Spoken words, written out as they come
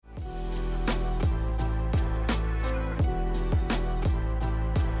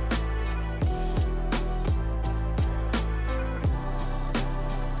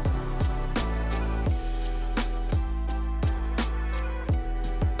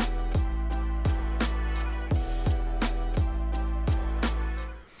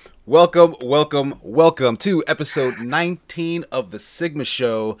Welcome to episode 19 of the Sigma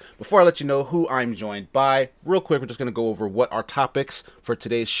Show. Before I let you know who I'm joined by, real quick, we're just going to go over what our topics for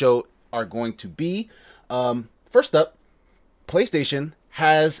today's show are going to be. First up, PlayStation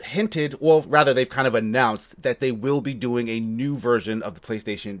has hinted, well, rather they've kind of announced that they will be doing a new version of the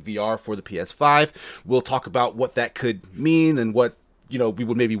PlayStation VR for the PS5. We'll talk about what that could mean and what, we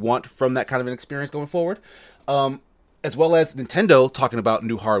would maybe want from that kind of an experience going forward. As well as Nintendo talking about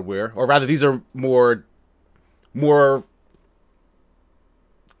new hardware, or rather, these are more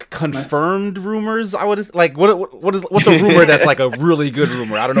confirmed rumors. I would like what's a rumor that's like a really good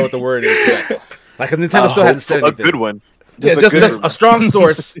rumor? I don't know what the word is yet. Like Nintendo still hasn't said anything. A good one. Just a strong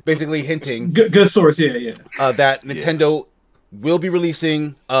source, basically hinting. Good source, yeah. That Nintendo will be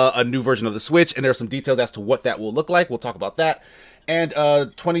releasing a new version of the Switch, and there are some details as to what that will look like. We'll talk about that. And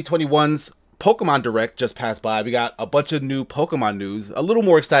 2021's Pokemon Direct just passed by. We got a bunch of new Pokemon news, a little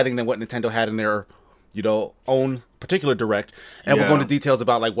more exciting than what Nintendo had in their, own particular Direct. And we'll go into details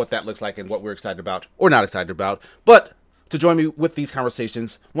about like what that looks like and what we're excited about or not excited about. But to join me with these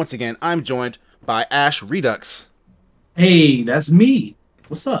conversations, once again, I'm joined by Ash Redux. Hey, that's me.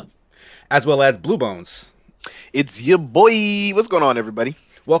 What's up? As well as Blue Bones. It's your boy. What's going on, everybody?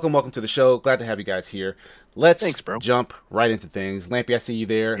 Welcome to the show. Glad to have you guys here. Let's jump right into things. Lampy, I see you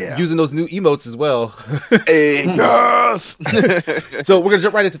there. Yeah. Using those new emotes as well. Hey, guys! So we're going to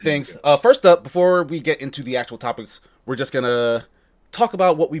jump right into things. First up, before we get into the actual topics, we're just going to talk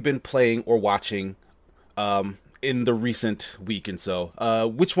about what we've been playing or watching in the recent week and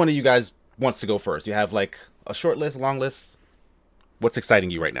so. Which one of you guys wants to go first? You have like a short list, a long list? What's exciting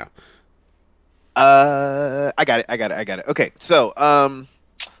you right now? I got it. Okay, so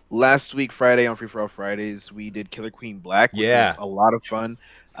last week, Friday, on Free For All Fridays, we did Killer Queen Black, which was a lot of fun.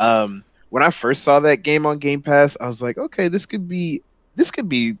 When I first saw that game on Game Pass, I was like, okay, this could be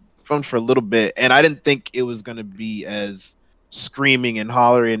fun for a little bit, and I didn't think it was gonna be as screaming and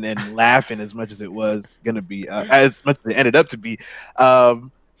hollering and laughing as much as it was gonna be, as much as it ended up to be.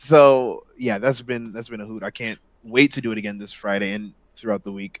 So yeah, that's been a hoot. I can't wait to do it again this Friday and throughout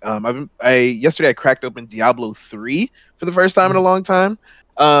the week. Yesterday I cracked open Diablo 3 for the first time in a long time.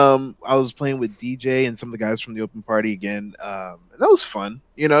 I was playing with DJ and some of the guys from the open party again. That was fun.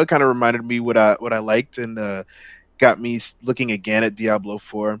 It kind of reminded me what I liked and got me looking again at Diablo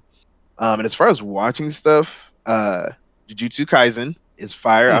 4. And as far as watching stuff, Jujutsu Kaisen is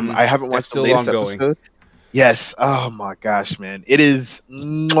fire. I haven't watched the latest episode. Yes. Oh my gosh, man. It is.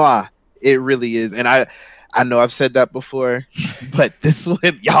 Mwah. It really is. And I know I've said that before, but this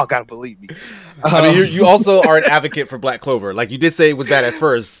one, y'all gotta believe me. I mean, you also are an advocate for Black Clover. Like, you did say it was bad at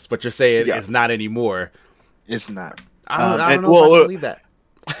first, but you're saying it's not anymore. It's not. I don't know if I believe that.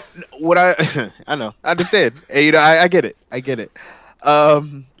 I know. I understand. And, I get it.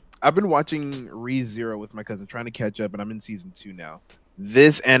 I've been watching ReZero with my cousin, trying to catch up, and I'm in season 2 now.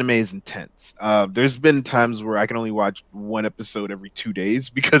 This anime is intense. There's been times where I can only watch one episode every 2 days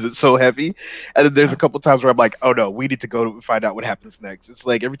because it's so heavy. And then there's a couple times where I'm like, oh no, we need to go find out what happens next. It's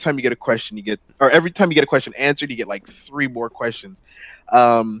like every time you get a question every time you get a question answered, you get like 3 more questions.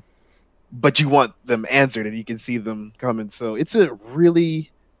 But you want them answered and you can see them coming. So it's a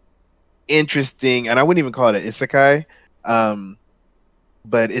really interesting, and I wouldn't even call it an isekai.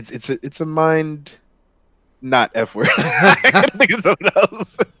 But it's a mind, not F word. I gotta think of something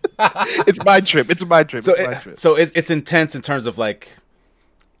else. It's my trip. So it's intense in terms of like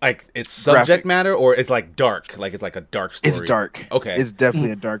it's subject Graphic matter, or it's like dark. Like it's like a dark story. It's dark. Okay. It's definitely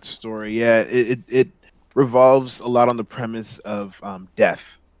a dark story. Yeah. It revolves a lot on the premise of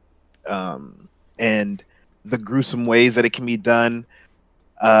death, and the gruesome ways that it can be done,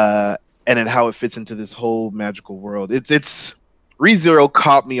 and then how it fits into this whole magical world. It's ReZero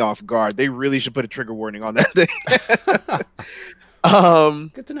caught me off guard. They really should put a trigger warning on that thing.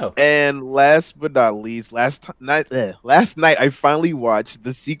 Good to know. And last but not least, last night I finally watched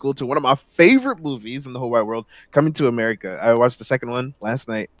the sequel to one of my favorite movies in the whole wide world, Coming to America. I watched the second one last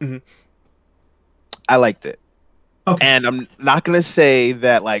night. Mm-hmm. I liked it. Okay. And I'm not going to say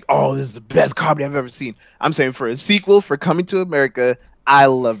that like, oh, this is the best comedy I've ever seen. I'm saying for a sequel for Coming to America, I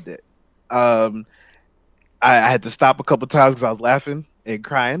loved it. I had to stop a couple times because I was laughing and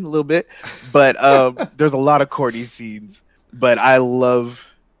crying a little bit. But there's a lot of corny scenes. But I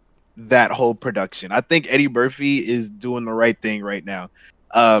love that whole production. I think Eddie Murphy is doing the right thing right now.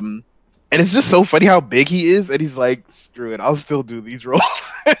 And it's just so funny how big he is. And he's like, screw it, I'll still do these roles.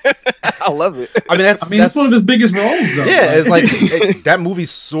 I love it. I mean, that's one of his biggest roles, though. Yeah, it's like that movie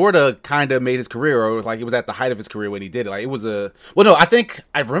sort of kind of made his career, or like it was at the height of his career when he did it. Like it was I think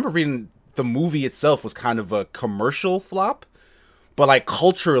I remember reading the movie itself was kind of a commercial flop, but like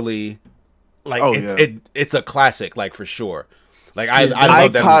culturally, like it's a classic, like for sure. Like I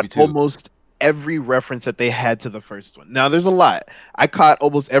love that movie too. Almost every reference that they had to the first one. Now there's a lot. I caught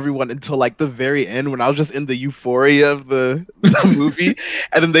almost everyone until like the very end when I was just in the euphoria of the movie,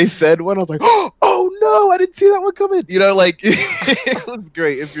 and then they said one. I was like, oh no, I didn't see that one coming. You know, like it was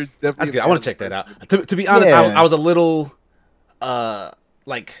great. If you're definitely that's good. I want to check that out. To be honest, I was a little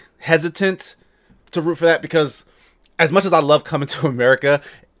like hesitant to root for that because as much as I love Coming to America,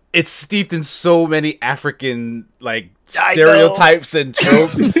 it's steeped in so many African like stereotypes and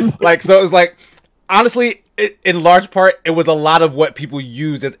tropes. Like, so it was like, honestly, in large part, it was a lot of what people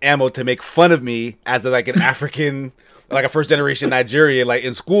used as ammo to make fun of me as like an African, like a first generation Nigerian, like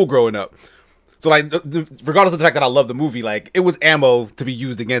in school growing up. So like, regardless of the fact that I love the movie, like it was ammo to be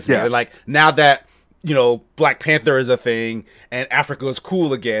used against me. And like now that, you know, Black Panther is a thing and Africa is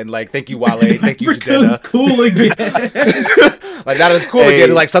cool again. Like, thank you, Wale. Thank you, Jadena. Cool again. Like now that it's cool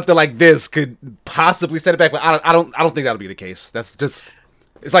again, like something like this could possibly set it back. But I don't think that'll be the case. That's just,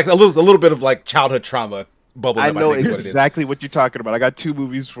 it's like a little bit of like childhood trauma bubble. I know exactly what you're talking about. I got 2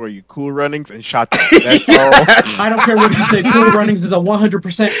 movies for you: Cool Runnings and Shot. That's all. I don't care what you say. Cool Runnings is a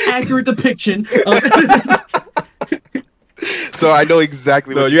 100% accurate depiction. So I know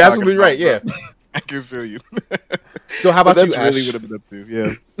exactly. No, you're absolutely right. Yeah. I can feel you. So how about that's you, Ash? really what I've been up to.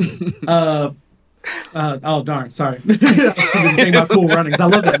 Yeah. Oh darn! Sorry. Think about Cool Runnings. I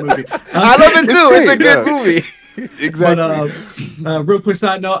love that movie. I love it too. It's a good movie. Exactly. But real quick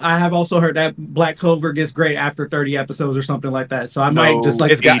side note: I have also heard that Black Clover gets great after 30 episodes or something like that. So I might just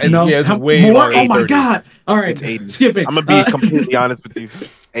like it's way more. Oh my god! All right, it's 80. Skipping. I'm gonna be completely honest with you.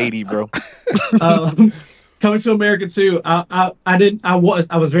 80, bro. Coming to America too. I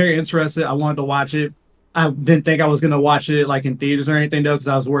was very interested. I wanted to watch it. I didn't think I was gonna watch it like in theaters or anything though, because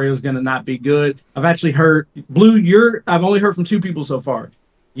I was worried it was gonna not be good. I've actually heard I've only heard from 2 people so far.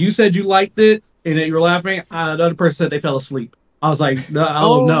 You said you liked it and that you were laughing. The other person said they fell asleep. I was like, no.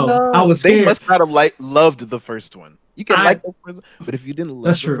 I was scared. They must not have loved the first one. You can like the first one, but if you didn't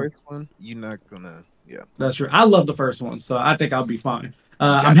love the first one, you're not gonna. Yeah, that's true. I love the first one, so I think I'll be fine.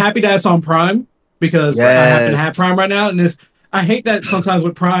 I'm happy that it's on Prime because I happen to have Prime right now, and I hate that sometimes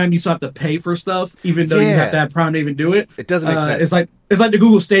with Prime you still have to pay for stuff, even though you have to have Prime to even do it. It doesn't make sense. It's like the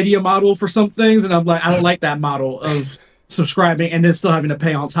Google Stadia model for some things, and I'm like, I don't like that model of subscribing and then still having to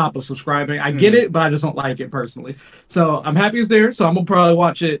pay on top of subscribing. I get it, but I just don't like it personally. So I'm happy it's there. So I'm gonna probably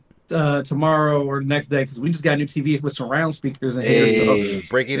watch it tomorrow or the next day because we just got a new TV with surround speakers in here. So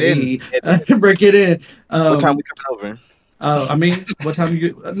break it in. Break it in. What time we coming over? I mean, what time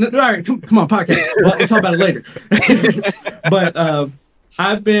you get? All right, come on, podcast. We'll talk about it later. But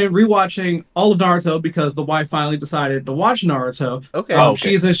I've been rewatching all of Naruto because the wife finally decided to watch Naruto. Okay.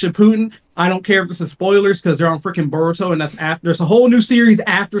 She's in Shippuden. I don't care if this is spoilers because they're on freaking Boruto, and that's after. There's a whole new series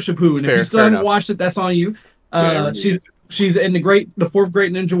after Shippuden. If you still haven't watched it, that's on you. She's in the fourth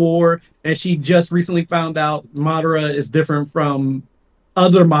Great Ninja War, and she just recently found out Madara is different from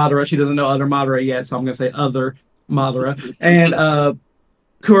other Madara. She doesn't know other Madara yet, so I'm gonna say other Madara. And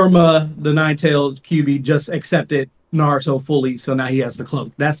Kurama, the nine-tailed QB, just accepted Naruto fully, so now he has the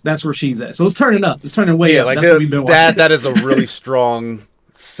cloak. That's where she's at. So it's turning up. It's turning way up. Like that's what we've been watching. That is a really strong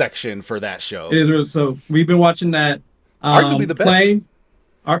section for that show. It is. So we've been watching that. Arguably the best.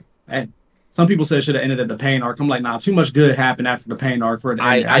 Some people said it should have ended at the pain arc. I'm like, nah, too much good happened after the pain arc for it.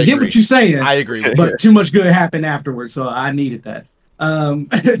 I get what you're saying. I agree, but too much good happened afterwards, so I needed that.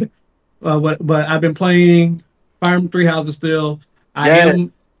 But I've been playing Fire Emblem Three Houses still.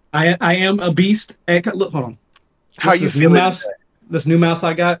 I am a beast. Look, hold on. How you feeling? This new mouse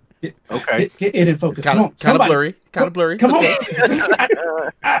I got. Okay. Get in focus. Kind of blurry. Come on.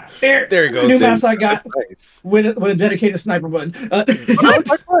 There you go. New mouse I got with a dedicated sniper button. That looks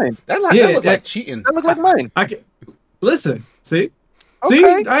like mine. That looks like cheating. That looks like mine. Listen. See? Okay. See?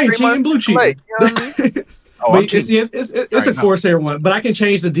 I ain't cheating, blue cheating. You know what I mean? It's a Corsair one, but I can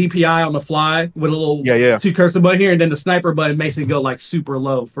change the DPI on the fly with a little 2 cursor button here, and then the sniper button makes it go like super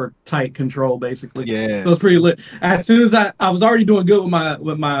low for tight control, basically. Yeah, so it's pretty lit. As soon as I was already doing good with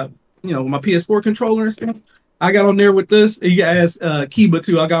my my PS4 controller and stuff, I got on there with this. You guys, Kiba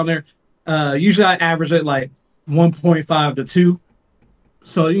too. I got on there. Usually I average it like 1.5 to 2,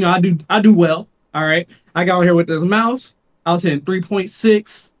 so I do well. All right, I got on here with this mouse. I was hitting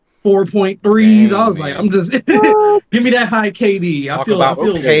 3.6. 4.3s. I was like, I'm just give me that high KD. I feel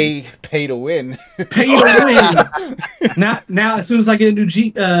pay to win. Pay to win. Now, as soon as I get a new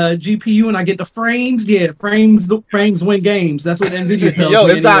GPU and I get the frames, frames win games. That's what Nvidia tells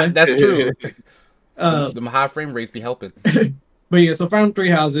me. It's not. That's true. The high frame rates be helping. But yeah, so Fire Emblem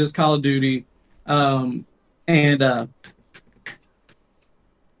Three Houses, Call of Duty, and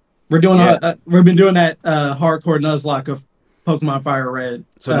we've been doing that hardcore Nuzlocke of Pokemon Fire Red.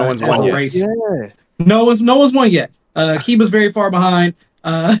 So no one's won yet. Race. Yeah. No one's won yet. Kiba's very far behind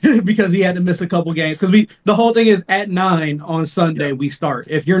because he had to miss a couple games. Because the whole thing is at 9 on Sunday we start.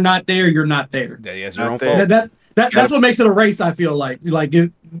 If you're not there, you're not there. Yeah, it's your own fault. That's what makes it a race. I feel like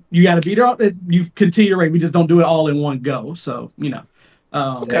you got to be there. You continue to race. We just don't do it all in one go. So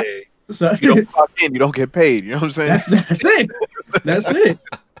okay. So you don't clock in, you don't get paid. You know what I'm saying? That's it. That's it.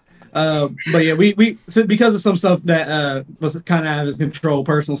 But yeah, we because of some stuff that was kind of out of his control,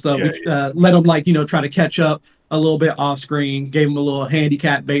 personal stuff. We let him try to catch up a little bit off screen. Gave him a little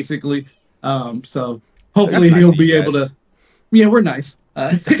handicap basically. So hopefully he'll be able to. Yeah, we're nice.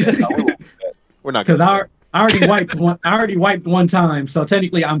 We're not because I already wiped one. I already wiped one time, so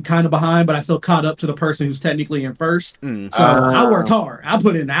technically I'm kind of behind, but I still caught up to the person who's technically in first. So I worked hard. I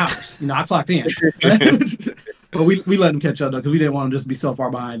put in hours. I clocked in. But we let him catch up though, because we didn't want him just to be so far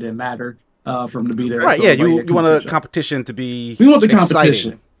behind. It didn't matter for him to be there. Right? So yeah, you want a competition to be. We want the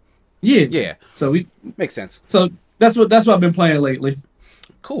competition. Yeah. So makes sense. So that's what I've been playing lately.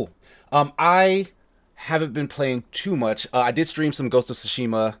 Cool. I haven't been playing too much. I did stream some Ghost of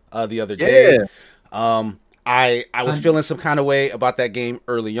Tsushima the other day. I was feeling some kind of way about that game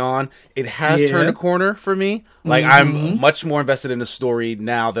early on. It has turned a corner for me. Like I'm much more invested in the story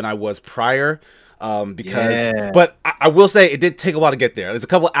now than I was prior. But I will say it did take a while to get there. There's a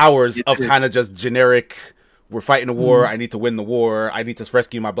couple hours of kind of just generic. We're fighting a war. I need to win the war. I need to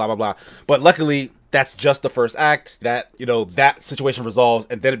rescue my blah blah blah. But luckily, that's just the first act. That that situation resolves,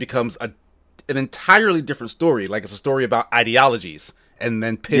 and then it becomes an entirely different story. Like it's a story about ideologies. And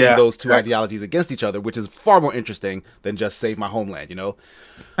then pitting those two ideologies against each other, which is far more interesting than just save my homeland.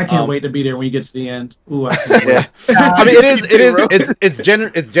 I can't wait to be there when you get to the end. Ooh, I mean, it's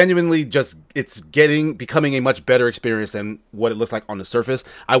genuinely just becoming a much better experience than what it looks like on the surface.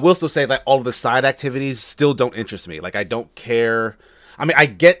 I will still say that all of the side activities still don't interest me. Like I don't care. I mean,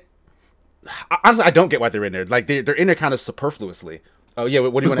 honestly, I don't get why they're in there. Like they're in there kind of superfluously. Oh yeah,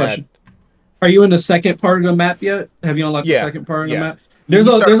 what do you want to add? Are you in the second part of the map yet? Have you unlocked the second part of the map? There's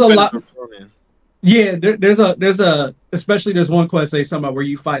a lot. Yeah, there's one quest they talking about where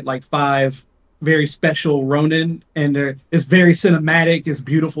you fight like 5 very special Ronin, and it's very cinematic, it's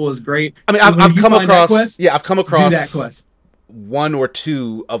beautiful, it's great. I mean, I've come across do that quest. 1 or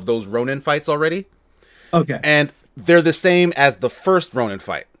 2 of those Ronin fights already. Okay, and they're the same as the first Ronin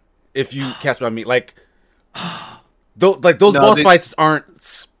fight. If you catch what I mean, like those boss fights aren't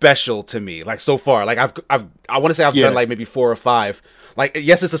special to me. Like so far, like I want to say I've done like maybe 4 or 5. Like,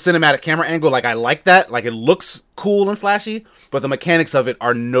 yes, it's a cinematic camera angle. Like, I like that. Like, it looks cool and flashy, but the mechanics of it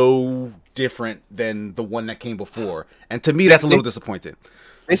are no different than the one that came before. And to me, that's a little disappointing.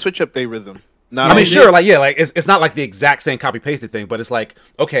 They switch up their rhythm. Sure, like, it's not like the exact same copy-pasted thing, but it's like,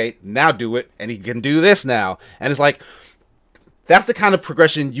 okay, now do it, and he can do this now. And it's like, that's the kind of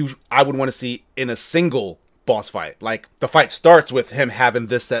progression I would want to see in a single boss fight. Like the fight starts with him having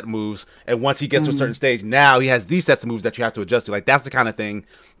this set of moves, and once he gets to a certain stage, now he has these sets of moves that you have to adjust to. Like that's the kind of thing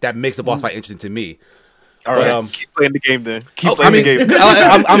that makes the boss fight interesting to me. All right, keep playing the game then. Keep playing the game.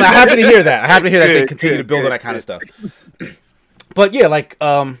 I'm happy to hear that. They continue to build on that kind of stuff. But yeah, like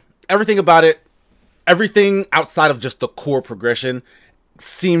everything about it, everything outside of just the core progression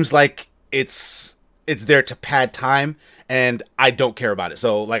seems like it's there to pad time, and I don't care about it.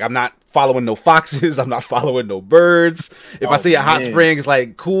 So like I'm not following no foxes, I'm not following no birds. If I see a hot spring, it's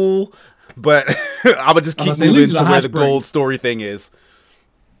like cool, but I'm gonna just keep moving to where the gold story thing is.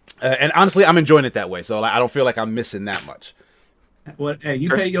 And honestly, I'm enjoying it that way, so like I don't feel like I'm missing that much. Hey, you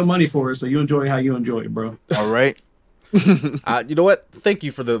pay your money for it, so you enjoy how you enjoy it, bro. All right. You know what? Thank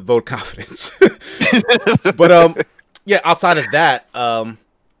you for the vote of confidence. But yeah, outside of that,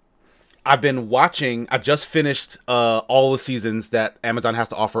 I've been watching. I just finished all the seasons that Amazon has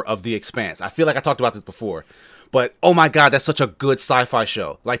to offer of The Expanse. I feel like I talked about this before, but oh my god, that's such a good sci-fi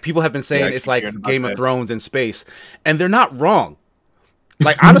show. Like people have been saying it's like Game of Thrones in space, and they're not wrong.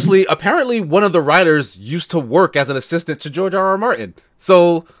 Like honestly, apparently one of the writers used to work as an assistant to George R.R. Martin.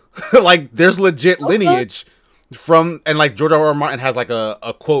 So like there's legit lineage from, and like George R.R. Martin has like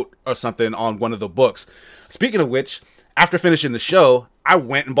a quote or something on one of the books. Speaking of which, after finishing the show, I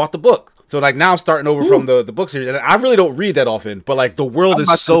went and bought the book. So like now I'm starting over from the book series, and I really don't read that often, but like the world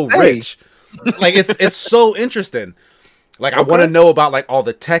is so rich. Like it's so interesting. Like I want to know about like all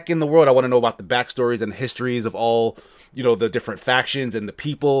the tech in the world. I want to know about the backstories and histories of all, the different factions and the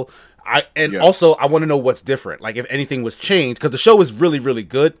people. Also I want to know what's different. Like if anything was changed, because the show is really, really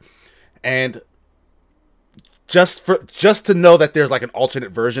good. And just to know that there's like an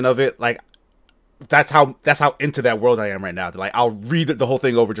alternate version of it, like that's how into that world I am right now. Like I'll read the whole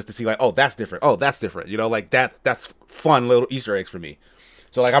thing over just to see like, oh, that's different. Oh, that's different. You know, like that's fun little Easter eggs for me.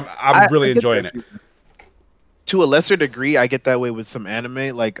 So like I'm really enjoying it. To a lesser degree, I get that way with some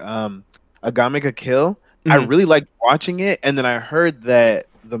anime, like Agame ga Kill. I really liked watching it, and then I heard that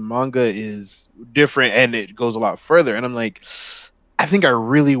the manga is different and it goes a lot further, and I'm like, I think I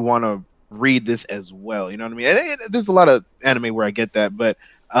really want to read this as well. You know what I mean? And there's a lot of anime where I get that, but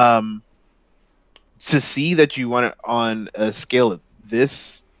to see that you want it on a scale of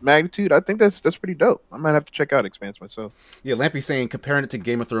this magnitude, I think that's pretty dope. I might have to check out Expanse myself. Yeah, Lampy's saying comparing it to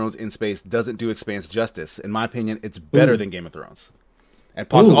Game of Thrones in space doesn't do Expanse justice. In my opinion, it's better than Game of Thrones. And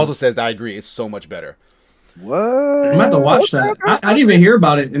Pop also says that I agree. It's so much better. What? I'm about to watch that. I didn't even hear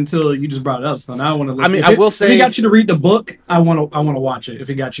about it until you just brought it up. So now I want to. I mean, I will say, if he got you to read the book, I want to watch it. If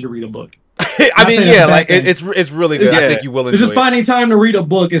he got you to read a book, I mean, yeah, like it's really good. Yeah. I think you will enjoy it. Just finding time to read a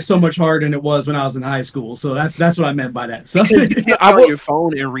book is so much harder than it was when I was in high school. So that's what I meant by that. So you get on your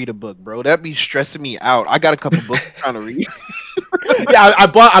phone and read a book, bro. That'd be stressing me out. I got a couple books I'm trying to read. Yeah, I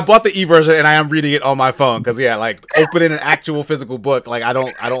bought the e-version and I am reading it on my phone because like opening an actual physical book, like I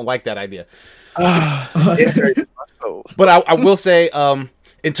don't like that idea. It hurts my soul. But I will say,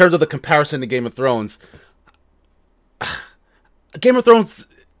 in terms of the comparison to Game of Thrones, Game of Thrones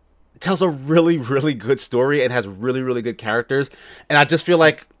tells a really, really good story and has really, really good characters. And I just feel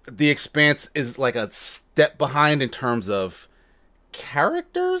like The Expanse is like a step behind in terms of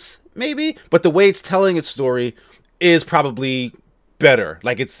characters, maybe. But the way it's telling its story is probably better.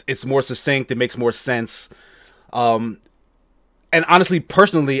 Like it's more succinct. It makes more sense. And honestly,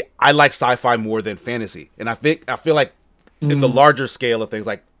 personally, I like sci-fi more than fantasy. And I feel like in the larger scale of things,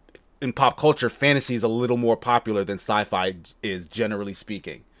 like in pop culture, fantasy is a little more popular than sci-fi is, generally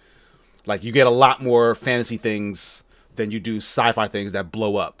speaking. Like you get a lot more fantasy things than you do sci-fi things that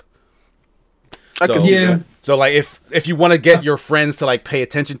blow up. So like if you want to get your friends to like pay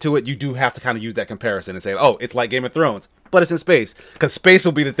attention to it, you do have to kind of use that comparison and say, oh, it's like Game of Thrones, but it's in space, because space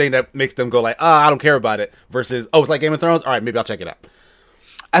will be the thing that makes them go like, I don't care about it, versus, oh, it's like Game of Thrones, all right, maybe I'll check it out.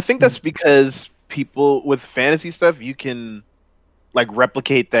 I think that's because people with fantasy stuff, you can like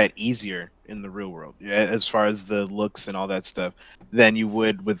replicate that easier in the real world, as far as the looks and all that stuff, than you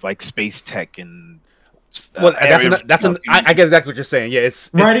would with like space tech and well, I get exactly what you're saying. Yeah,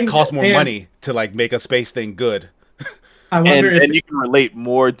 it costs more money to like make a space thing good. I wonder and you can relate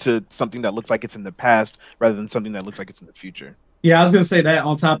more to something that looks like it's in the past rather than something that looks like it's in the future. Yeah, I was gonna say that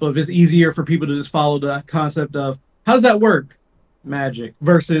on top of it's easier for people to just follow the concept of how does that work? Magic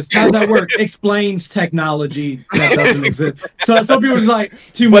versus how does that work? Explains technology that doesn't exist. So some people are just like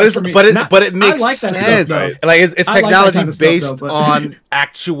too much for me. But it makes sense. Stuff, like it's technology like based on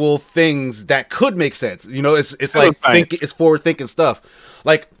actual things that could make sense. You know, it's like it's forward thinking stuff.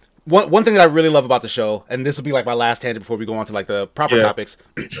 Like one thing that I really love about the show, and this will be like my last tangent before we go on to like the proper topics,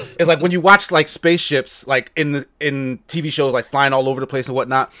 is like when you watch like spaceships like in TV shows like flying all over the place and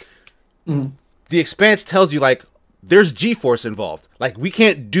whatnot. The Expanse tells you like, there's G-force involved. Like, we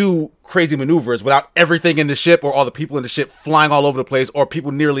can't do crazy maneuvers without everything in the ship or all the people in the ship flying all over the place or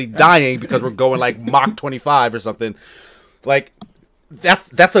people nearly dying because we're going like Mach 25 or something. Like,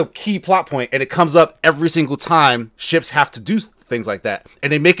 that's a key plot point, and it comes up every single time ships have to do things like that.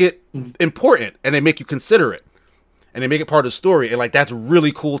 And they make it important, and they make you consider it. And they make it part of the story, and like, that's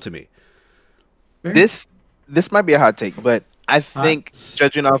really cool to me. This might be a hot take, but I think,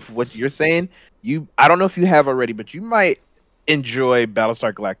 judging off what you're saying, I don't know if you have already, but you might enjoy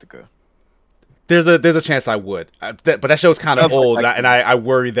Battlestar Galactica. There's a chance I would, but that show's kind of old, and I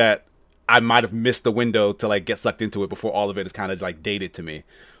worry that I might have missed the window to like get sucked into it before all of it is kind of like dated to me.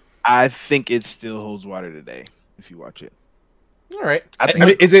 I think it still holds water today if you watch it. All right. I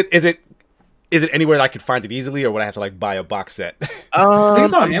mean, is it anywhere that I could find it easily, or would I have to like buy a box set? I think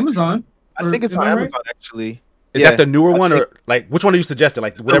it's on Amazon. I think it's on Amazon actually. Is that the newer one, or like which one are you suggesting?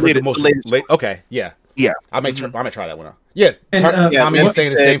 Like whatever the most late. Okay, yeah. I might try that one out. Yeah, Tommy was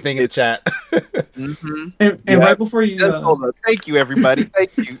saying the same thing in the chat. And right before you, thank you everybody,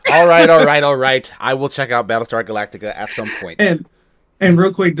 thank you. All right. I will check out Battlestar Galactica at some point. And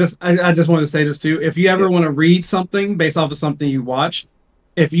real quick, I just want to say this too. If you ever want to read something based off of something you watched,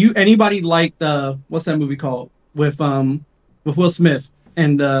 anybody liked what's that movie called with Will Smith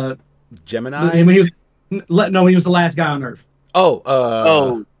and Gemini, and when he was. No, he was the last guy on Earth.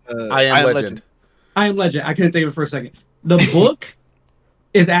 I Am Legend. I Am Legend. I couldn't think of it for a second. The book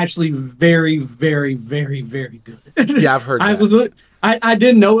is actually very, very, very, very good. Yeah, I've heard that. I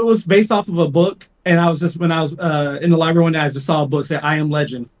didn't know it was based off of a book, and I was just when I was in the library one day, I just saw a book say I Am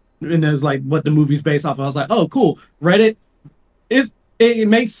Legend, and it was like what the movie's based off of. I was like, oh, cool. Read it. It's it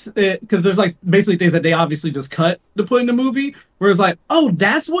makes it because there's like basically things that they obviously just cut to put in the movie. Where it's like, oh,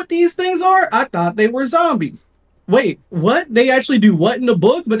 that's what these things are. I thought they were zombies. Wait, what? They actually do what in the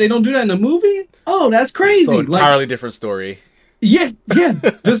book, but they don't do that in the movie? Oh, that's crazy! So entirely different story. Yeah.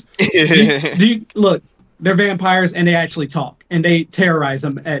 Just look. They're vampires and they actually talk and they terrorize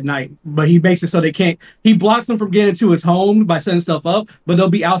them at night. But he makes it so they can't. He blocks them from getting into his home by setting stuff up, but they'll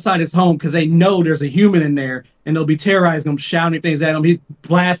be outside his home because they know there's a human in there and they'll be terrorizing them, shouting things at him. He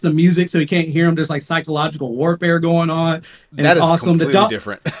blasts the music so he can't hear him. There's like psychological warfare going on. And that it's is awesome. Completely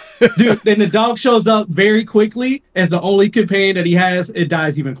different. Dude, then the dog shows up very quickly as the only companion that he has. It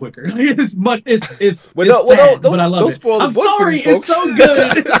dies even quicker. It's sad, but I love it. I'm sorry, it's so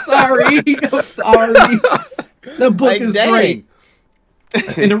good. I'm sorry. The book is great.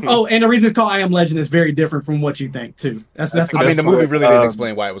 And the reason it's called I Am Legend is very different from what you think too. That's the movie really didn't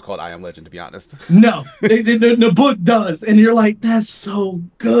explain why it was called I Am Legend, to be honest. No, the book does, and you're like, that's so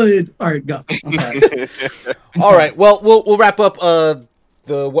good. All right, go. All right, well, we'll wrap up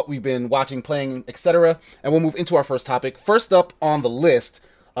what we've been watching, playing, etc., and we'll move into our first topic. First up on the list,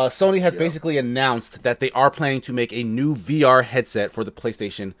 Sony has basically announced that they are planning to make a new VR headset for the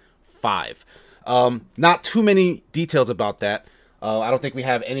PlayStation 5. Not too many details about that. I don't think we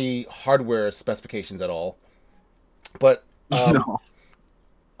have any hardware specifications at all. But no.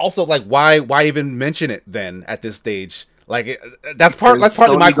 Also, like, why even mention it then at this stage? Like, that's partly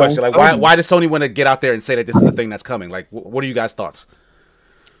my question. Like, why does Sony want to get out there and say that this is a thing that's coming? Like, what are you guys' thoughts?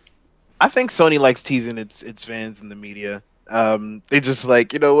 I think Sony likes teasing its fans in the media. They just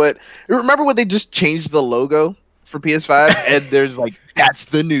like, you know what? Remember when they just changed the logo for PS5 and there's like, that's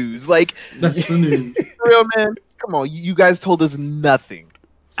the news. Like, that's the news. Real man, come on, you guys told us nothing.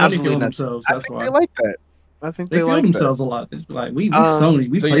 Absolutely nothing. Themselves, I think they like that. I think they feel like themselves that. A lot. It's like we Sony,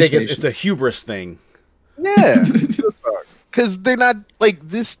 we so you think it's a hubris thing? Yeah, because they're not like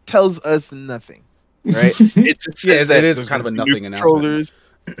this tells us nothing, right? It just says that it is kind of a nothing announcement.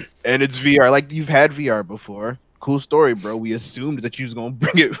 And it's VR. Like, you've had VR before. Cool story, bro. We assumed that you was gonna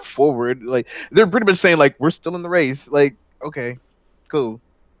bring it forward. Like, they're pretty much saying like, we're still in the race. Like, okay, cool.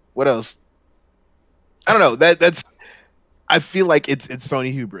 What else? I don't know. That's. I feel like it's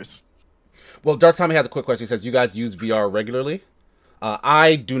Sony hubris. Well, Dark Tommy has a quick question. He says, "You guys use VR regularly?"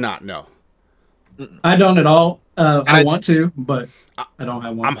 I do not know. I don't at all. I want to, but I don't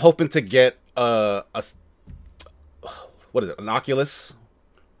have one. I'm hoping to get what is it? An Oculus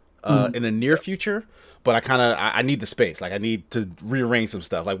in the near future. But I need the space. Like, I need to rearrange some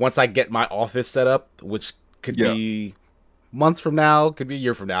stuff. Like, once I get my office set up, which could be months from now, could be a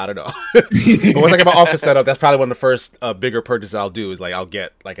year from now, I don't know. But once I get my office set up, that's probably one of the first bigger purchases I'll do. Is like, I'll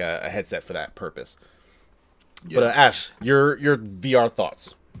get like a headset for that purpose. Yeah. But Ash, your VR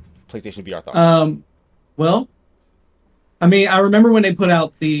thoughts, PlayStation VR thoughts. Well, I mean, I remember when they put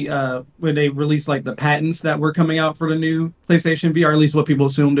out when they released like the patents that were coming out for the new PlayStation VR, at least what people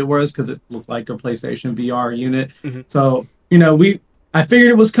assumed it was, because it looked like a PlayStation VR unit. Mm-hmm. So, I figured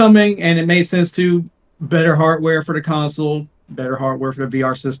it was coming, and it made sense to better hardware for the console, better hardware for the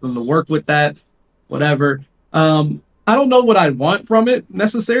VR system to work with that, whatever. I don't know what I want from it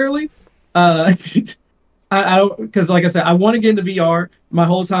necessarily. I don't, because like I said, I want to get into VR. My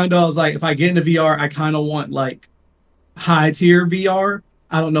whole time though, I was like, if I get into VR, I kind of want like high tier VR.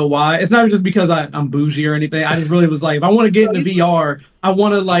 I don't know why. It's not just because I'm bougie or anything. I just really was like, if I want to get into VR, I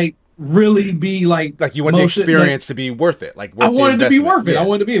want to like really be like you want the experience to be worth it. Like, I want it to be worth it. I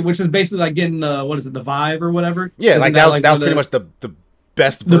want it to be, which is basically like getting what is it, the Vive or whatever. Yeah, like that was pretty much the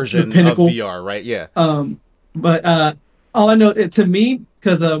best version of VR, right? Yeah. But all I know to me,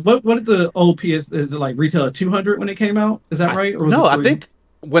 because what did the old PS is it like retail at 200 when it came out? Is that right? Or was I think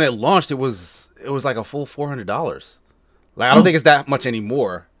when it launched, it was like a full $400. Like, I don't think it's that much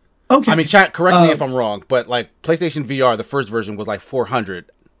anymore. Okay. I mean, chat, correct me if I'm wrong, but like PlayStation VR, the first version was like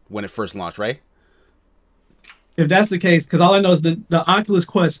 400 when it first launched, right? If that's the case, because all I know is the Oculus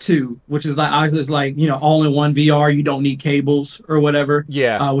Quest 2, which is like Oculus, like, all-in-one VR, you don't need cables or whatever.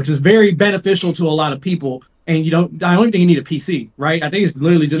 Yeah. Which is very beneficial to a lot of people. And I don't think you need a PC, right? I think it's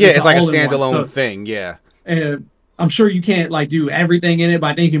literally just it's like a standalone thing. Yeah. And I'm sure you can't like do everything in it, but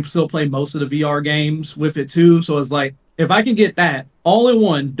I think you can still play most of the VR games with it too. So it's like, if I can get that all in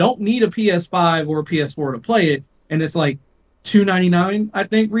one, don't need a PS5 or a PS4 to play it, and it's like $299, I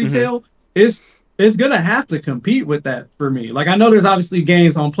think retail, it's gonna have to compete with that for me. Like, I know there's obviously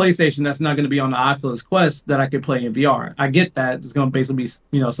games on PlayStation that's not gonna be on the Oculus Quest that I could play in VR. I get that. It's gonna basically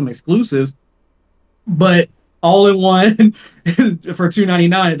be some exclusives, but all in one for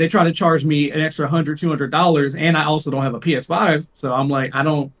 $299, they try to charge me an extra $100-$200, and I also don't have a PS5, so I'm like, I'm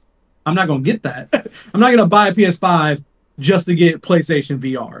not gonna get that. I'm not gonna buy a PS5 just to get PlayStation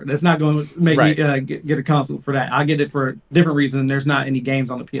VR. That's not going to make me get a console for that. I get it for a different reason. There's not any games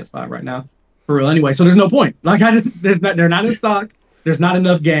on the PS5 right now, for real. Anyway, so there's no point. Like, they're not in stock. There's not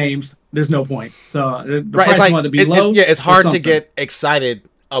enough games. There's no point. So the price wanted to be low. It's hard to get excited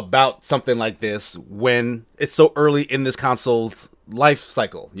about something like this when it's so early in this console's life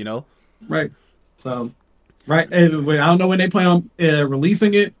cycle, you know? Right. So, right. And I don't know when they plan on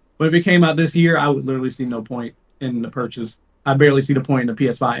releasing it, but if it came out this year, I would literally see no point in the purchase. I barely see the point in the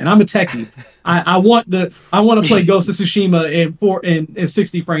PS5, and I'm a techie. I want to play Ghost of Tsushima in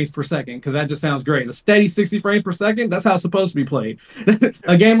 60 frames per second, because that just sounds great. A steady 60 frames per second, that's how it's supposed to be played.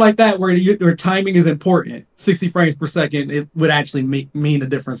 A game like that where timing is important, 60 frames per second, it would actually mean a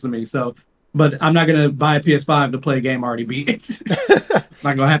difference to me. So, but I'm not gonna buy a PS5 to play a game I already beat.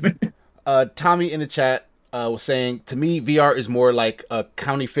 Not gonna happen. Tommy in the chat was saying, to me, VR is more like a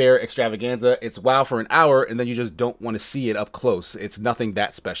county fair extravaganza. It's WoW for an hour, and then you just don't want to see it up close. It's nothing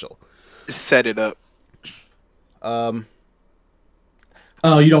that special. Set it up. Oh,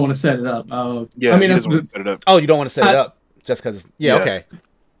 you don't want to set it up. Yeah, I mean, that's set it up. Oh, you don't want to set it up just because. Yeah, okay.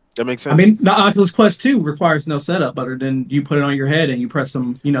 That makes sense. I mean, the Oculus Quest 2 requires no setup other than you put it on your head and you press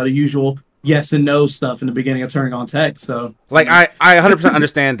some, the usual yes and no stuff in the beginning of turning on text. So, like, I 100%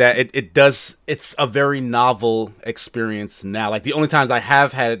 understand that it's a very novel experience now. Like, the only times I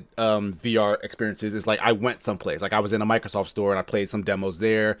have had VR experiences is like I went someplace, like I was in a Microsoft store and I played some demos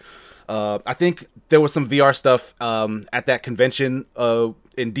there. I think there was some VR stuff at that convention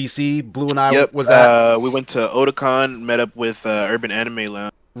in DC. Blue and I was at. We went to Otakon, met up with Urban Anime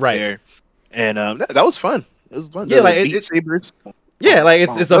Lounge there, and that was fun. It was fun. Yeah, like Beat Sabers. Yeah, like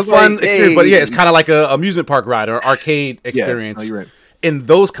it's a fun experience, but yeah, it's kind of like a amusement park ride or arcade experience. Yeah, you're right. In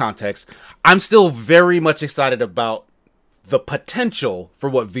those contexts, I'm still very much excited about the potential for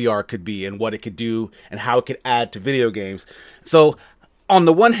what VR could be and what it could do and how it could add to video games. So, on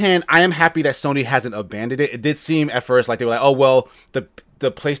the one hand, I am happy that Sony hasn't abandoned it. It did seem at first like they were like, oh, well, the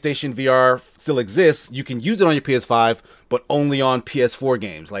PlayStation VR still exists. You can use it on your PS5, but only on PS4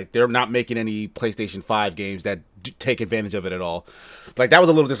 games. Like, they're not making any PlayStation 5 games that take advantage of it at all. Like, that was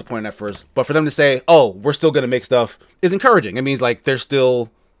a little disappointing at first, but for them to say, oh, we're still going to make stuff is encouraging. It means like there's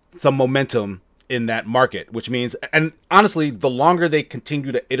still some momentum in that market, which means, and honestly, the longer they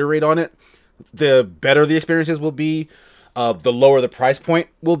continue to iterate on it, the better the experiences will be, the lower the price point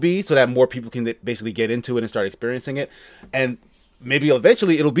will be, so that more people can basically get into it and start experiencing it. And maybe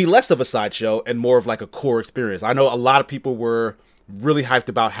eventually it'll be less of a sideshow and more of like a core experience. I know a lot of people were really hyped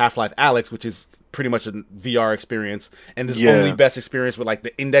about Half-Life Alyx, which is pretty much a VR experience, and is only best experience with like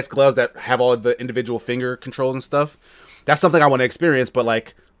the index gloves that have all the individual finger controls and stuff. That's something I want to experience, but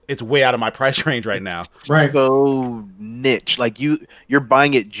like it's way out of my price range right now. Right. So niche. Like you're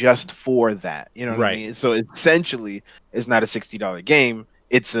buying it just for that. You know what I mean? So essentially it's not a $60 game.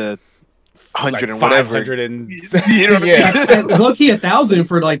 It's a 100 and whatever. 500 and you know what I mean? It's low key 1,000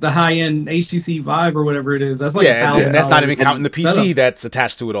 for like the high end HTC Vive or whatever it is. That's like $1,000. And that's not even counting the PC that's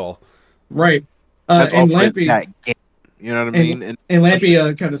attached to it all. Right. That's and all Lampy, that game. You know what I mean? And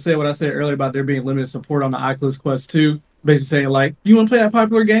Lampy kind of said what I said earlier about there being limited support on the Oculus Quest 2. Basically saying like, you want to play that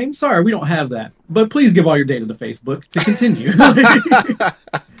popular game? Sorry, we don't have that. But please give all your data to Facebook to continue.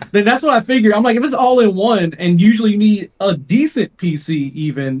 Then that's what I figured. I'm like, if it's all in one, and usually you need a decent PC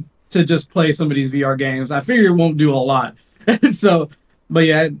even to just play some of these VR games, I figure it won't do a lot. So, but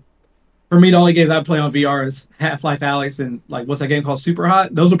yeah, for me, the only games I play on VR is Half-Life Alyx and like, what's that game called? Super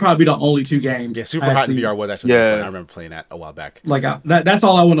Hot? Those are probably the only two games. Yeah, Super Hot in VR was actually fun. I remember playing that a while back. Like, that's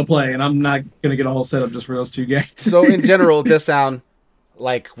all I want to play, and I'm not going to get a whole setup just for those two games. So in general, it does sound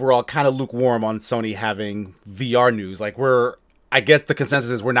like we're all kind of lukewarm on Sony having VR news. Like, I guess the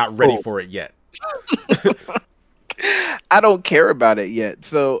consensus is we're not ready for it yet. I don't care about it yet.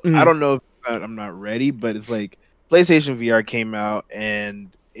 So I don't know if I'm not ready, but it's like PlayStation VR came out and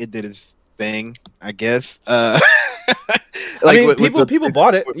it did its thing, I guess. Like, I mean, people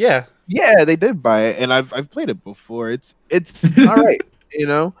bought it. Yeah, they did buy it, and I've played it before. It's all right, you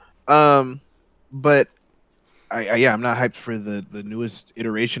know. But I'm not hyped for the newest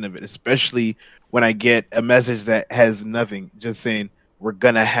iteration of it, especially when I get a message that has nothing, just saying we're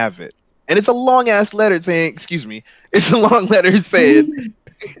gonna have it, and it's a long ass letter saying, excuse me, it's a long letter saying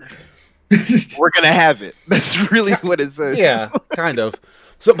we're gonna have it. That's really what it says. Yeah, kind of.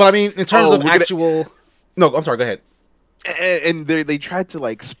 So, but I mean, in terms of actual, no, I'm sorry. Go ahead. And they tried to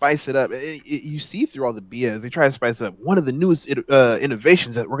like spice it up. You see through all the BS, they try to spice it up. One of the newest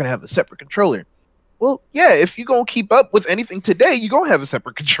innovations that we're gonna have a separate controller. Well, yeah, if you're gonna keep up with anything today, you're gonna have a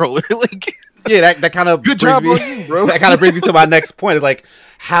separate controller. Like, yeah, that kind of good job on you, bro. That kind of brings me to my next point. Is like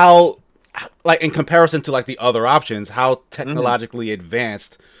how like in comparison to like the other options, how technologically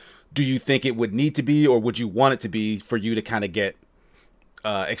advanced do you think it would need to be, or would you want it to be for you to kind of get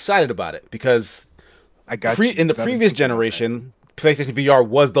excited about it? Because in the previous generation, PlayStation VR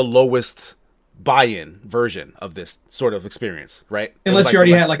was the lowest buy-in version of this sort of experience, right? Unless like you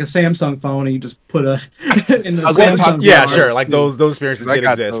already had like a Samsung phone and you just put a in the Samsung yeah, sure. Like those experiences did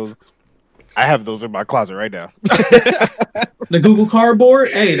exist. Those. I have those in my closet right now. The Google Cardboard,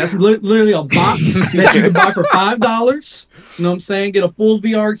 hey, that's literally a box that you can buy for $5. You know what I'm saying? Get a full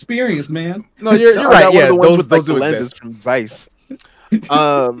VR experience, man. No, you're right. Yeah, those do lenses exist from Zeiss.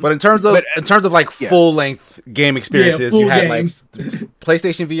 But in terms of like full length game experiences, you had games. Like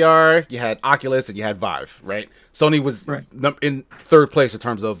PlayStation VR, you had Oculus, and you had Vive, right? Sony was in third place in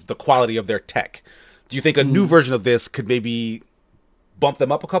terms of the quality of their tech. Do you think a new version of this could maybe bump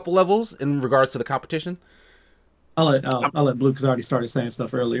them up a couple levels in regards to the competition? I'll let Blue, because I already started saying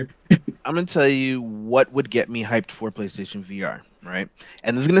stuff earlier. I'm gonna tell you what would get me hyped for PlayStation VR, right?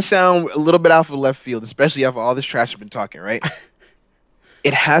 And this is gonna sound a little bit off of left field, especially after all this trash I've been talking, right?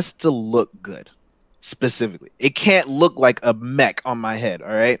 It has to look good, specifically. It can't look like a mech on my head,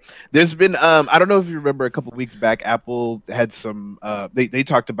 all right? There's been, I don't know if you remember a couple weeks back, Apple had some, they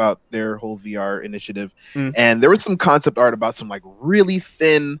talked about their whole VR initiative, and there was some concept art about some, like, really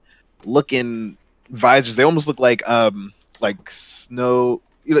thin-looking visors. They almost look like snow,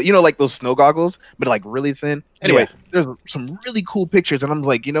 you know, like those snow goggles, but, like, really thin. Anyway, there's some really cool pictures, and I'm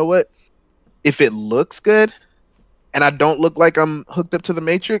like, you know what? If it looks good, and I don't look like I'm hooked up to the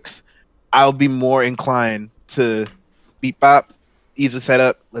Matrix, I'll be more inclined to beep bop, easy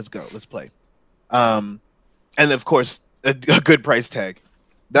setup, let's go, let's play. And of course, a good price tag.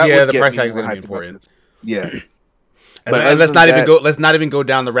 The price tag is going to be important. Yeah. And let's not even go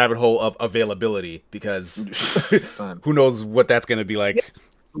down the rabbit hole of availability, because who knows what that's going to be like. Yeah.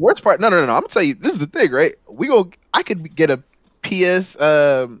 The worst part, no. I'm gonna tell you, this is the thing, right? I could get a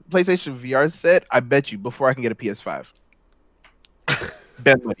PlayStation VR set, I bet you, before I can get a PS5.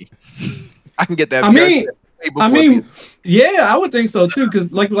 Bet money. I can get that. I mean, yeah, I would think so too,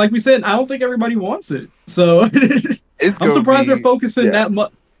 because like we said, I don't think everybody wants it. So I'm surprised they're focusing that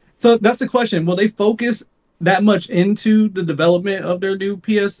much. So that's the question: will they focus that much into the development of their new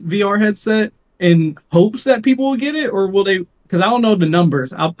PS VR headset in hopes that people will get it, or will they? Because I don't know the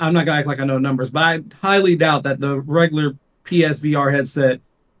numbers. I'm not gonna act like I know numbers, but I highly doubt that the regular PSVR headset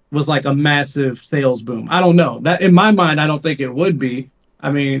was like a massive sales boom. I don't know. That in my mind, I don't think it would be. I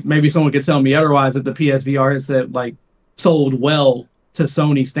mean, maybe someone could tell me otherwise, that the PSVR headset like sold well to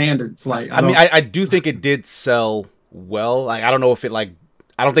Sony standards. Like, I do think it did sell well. Like, I don't know if it like,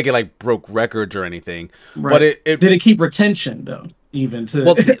 I don't think it like broke records or anything. Right. But it did it keep retention though? Even to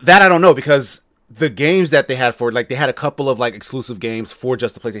well, that I don't know, because the games that they had for, like, they had a couple of like exclusive games for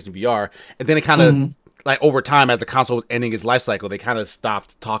just the PlayStation VR, and then it kind of like over time, as the console was ending its life cycle, they kind of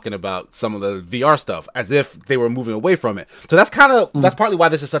stopped talking about some of the VR stuff as if they were moving away from it. So that's kind of that's partly why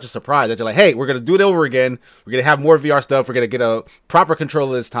this is such a surprise, that they're like, hey, we're gonna do it over again. We're gonna have more VR stuff. We're gonna get a proper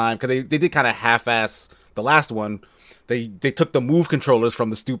controller this time, because they did kind of half-ass the last one. They took the Move controllers from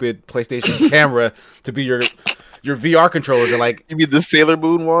the stupid PlayStation camera to be your VR controllers. They're like, you mean the Sailor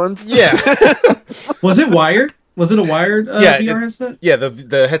Moon ones? Yeah. Was it wired? Was it a wired VR headset? Yeah,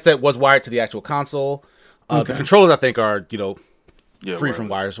 the headset was wired to the actual console. The controllers, I think, are free from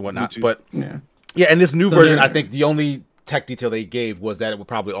wires and whatnot. Bluetooth. But and this new version, I think the only tech detail they gave was that it would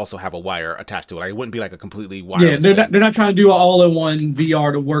probably also have a wire attached to it. Like, it wouldn't be like a completely wireless. Yeah, they're not trying to do an all-in-one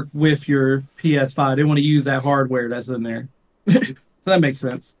VR to work with your PS5. They want to use that hardware that's in there. So that makes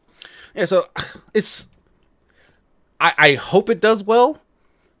sense. Yeah, so it's. I hope it does well.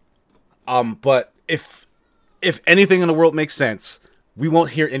 But if anything in the world makes sense, we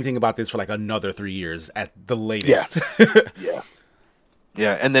won't hear anything about this for like another 3 years at the latest.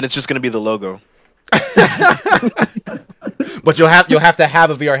 Yeah, and then it's just gonna be the logo. But you'll have to have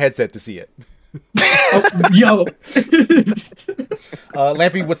a VR headset to see it.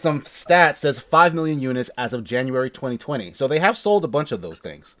 Lampy with some stats says 5 million units as of January 2020. So they have sold a bunch of those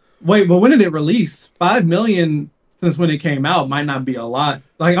things. Wait, but when did it release? 5 million since when it came out might not be a lot.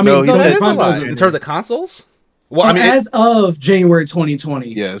 Like, I mean, that is a lot in terms of consoles. Well, I mean, as of January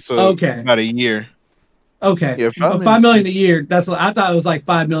 2020. Yeah, so about a year. Okay, yeah, 5 million a year. I thought it was like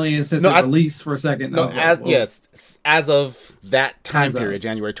 5 million since it released for a second. No, as of that time period,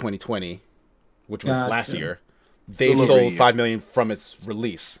 January 2020, which was last year, they sold 5 million from its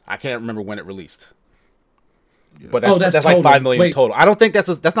release. I can't remember when it released, but that's like 5 million total. I don't think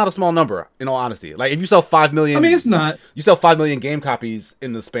that's not a small number, in all honesty. Like, if you sell 5 million, I mean, it's not. You sell 5 million game copies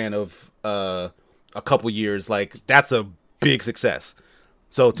in the span of a couple years. Like, that's a big success.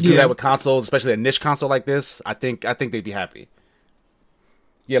 So to do that with consoles, especially a niche console like this, I think they'd be happy.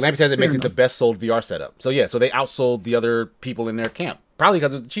 Yeah, Lampy says it makes it the best sold VR setup. So yeah, so they outsold the other people in their camp. Probably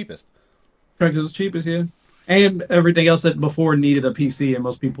because it was the cheapest. Because it was cheapest, yeah. And everything else that before needed a PC, and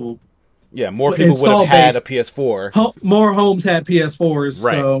most people... Yeah, more people would have had a PS4. More homes had PS4s,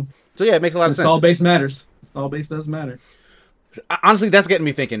 right. So yeah, it makes a lot of sense. Install base matters. Install base does matter. Honestly, that's getting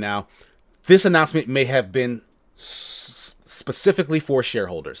me thinking now. This announcement may have been specifically for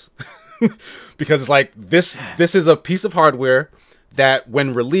shareholders. Because it's like, this is a piece of hardware that,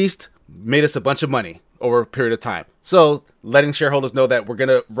 when released, made us a bunch of money over a period of time. So letting shareholders know that we're going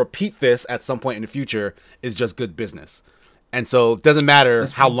to repeat this at some point in the future is just good business. And so it doesn't matter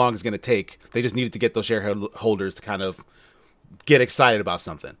how long it's going to take. They just needed to get those shareholders to kind of get excited about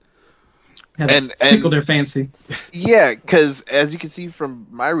something. And tickle their fancy. Yeah, because as you can see from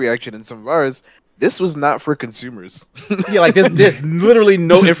my reaction and some of ours, this was not for consumers. Yeah, like there's literally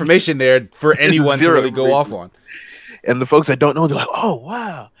no information there for anyone to really go off on. And the folks that don't know, they're like, oh,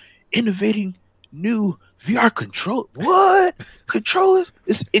 wow, innovating new VR control. What? Controllers?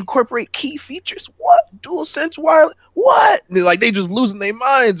 This incorporate key features. What? Dual sense wireless. What? And they just losing their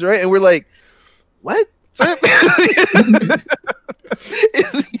minds, right? And we're like, what? He's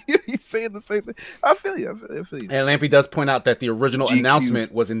saying the same thing. I feel you. I feel you. And Lampy does point out that the original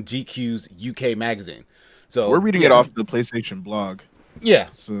announcement was in GQ's UK magazine. So we're reading it off the PlayStation blog. Yeah.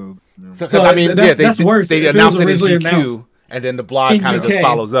 So I mean, that's worse. They announced it in GQ, and then the blog kind of just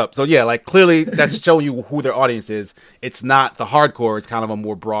follows up. So yeah, like clearly that's showing you who their audience is. It's not the hardcore. It's kind of a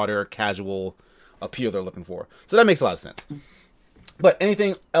more broader, casual appeal they're looking for. So that makes a lot of sense. But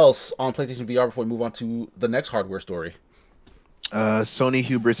anything else on PlayStation VR before we move on to the next hardware story? Sony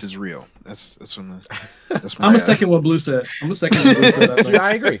hubris is real. That's I'm a second what Blue said.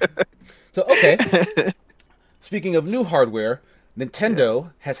 I agree. So okay. Speaking of new hardware,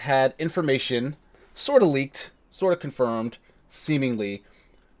 Nintendo has had information sort of leaked, sort of confirmed, seemingly.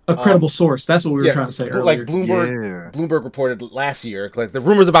 A credible source. That's what we were trying to say earlier. Like Bloomberg reported last year, like the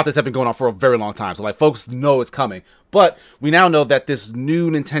rumors about this have been going on for a very long time. So like folks know it's coming. But we now know that this new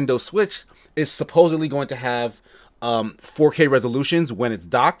Nintendo Switch is supposedly going to have 4K resolutions when it's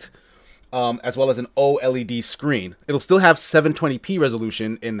docked, as well as an OLED screen. It'll still have 720p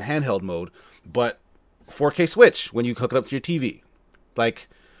resolution in the handheld mode, but 4K Switch when you hook it up to your TV. Like,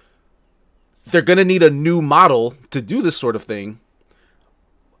 they're going to need a new model to do this sort of thing.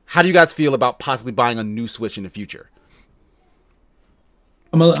 How do you guys feel about possibly buying a new Switch in the future?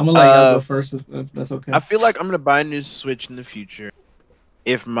 I'm gonna let you go first, if that's okay. I feel like I'm gonna buy a new Switch in the future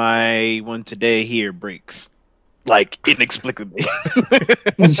if my one today here breaks, like inexplicably.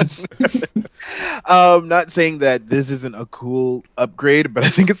 Not saying that this isn't a cool upgrade, but I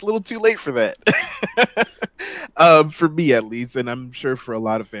think it's a little too late for that. For me at least, and I'm sure for a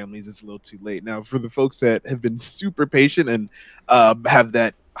lot of families it's a little too late. Now, for the folks that have been super patient and have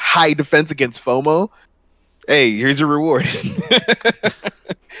that high defense against FOMO, hey, here's your reward.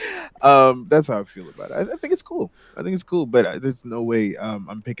 That's how I feel about it. I think it's cool. But there's no way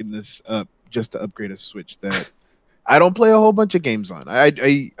I'm picking this up just to upgrade a Switch that I don't play a whole bunch of games on.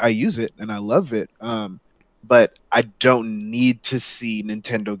 I use it and I love it, but I don't need to see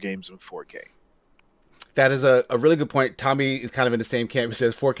Nintendo games in 4K. That is a really good point. Tommy is kind of in the same camp. He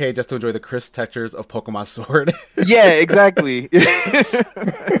says 4K just to enjoy the crisp textures of Pokemon Sword. Yeah, exactly.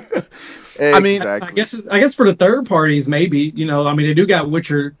 I mean, I guess for the third parties, maybe, they do got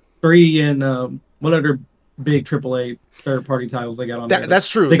Witcher 3 and what other big AAA third party titles they got on there. That's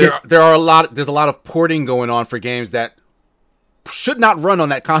true. There's a lot of porting going on for games that should not run on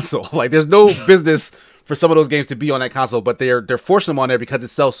that console. Like, there's no business for some of those games to be on that console, but they're forcing them on there because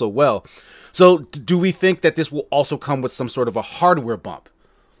it sells so well. So do we think that this will also come with some sort of a hardware bump?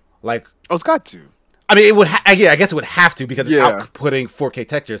 Like, it's got to. I mean, it would. I guess it would have to because it's outputting 4K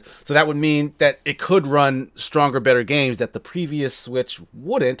textures. So that would mean that it could run stronger, better games that the previous Switch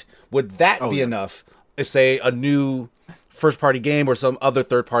wouldn't. Would that be enough? If, say, a new first-party game or some other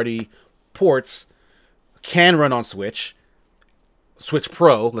third-party ports can run on Switch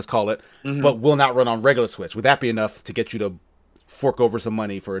Pro, let's call it, but will not run on regular Switch. Would that be enough to get you to fork over some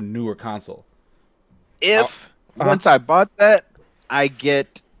money for a newer console? If once I bought that, I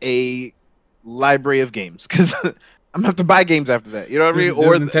get a library of games, because I'm gonna have to buy games after that. You know what I mean?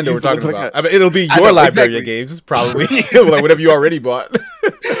 Or Nintendo we're talking about. I mean, it'll be your library of games, probably. Like whatever you already bought.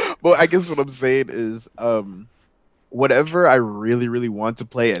 Well, I guess what I'm saying is, whatever I really, really want to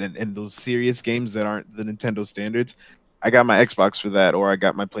play, and those serious games that aren't the Nintendo standards, I got my Xbox for that, or I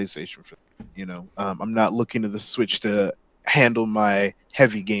got my PlayStation for that. I'm not looking to the Switch to handle my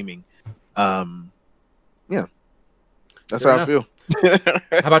heavy gaming. That's how I feel.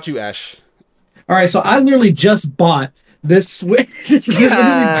 How about you, Ash? All right, so I literally just bought this Switch.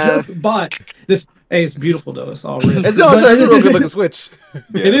 Just bought this. Hey, it's beautiful though. It's all red. It's a real good looking Switch.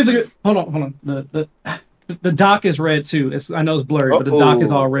 Yeah. It is a good. Hold on. The dock is red too. I know it's blurry, but the dock is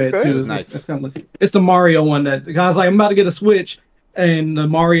all red too. It's nice. It's the Mario one that I was like, I'm about to get a Switch, and the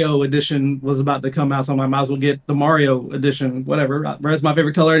Mario edition was about to come out, so I might as well get the Mario edition. Whatever. Red's my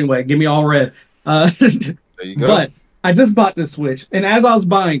favorite color anyway. Give me all red. There you go. But I just bought this Switch, and as I was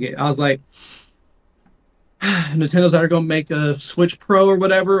buying it, I was like, Nintendo's either going to make a Switch Pro or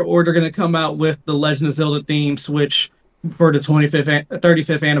whatever, or they're going to come out with the Legend of Zelda themed Switch for the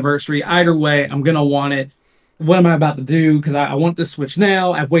 35th anniversary. Either way, I'm going to want it. What am I about to do? Because I want this Switch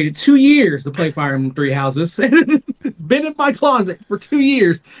now. I've waited 2 years to play Fire Emblem Three Houses. It's been in my closet for 2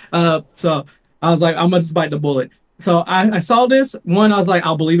 years. So I was like, I'm going to just bite the bullet. So I saw this. One, I was like,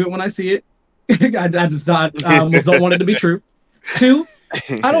 I'll believe it when I see it. I almost don't want it to be true. Two,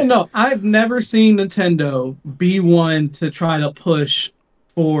 I don't know. I've never seen Nintendo be one to try to push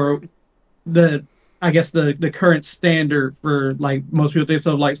for the current standard for like most people think.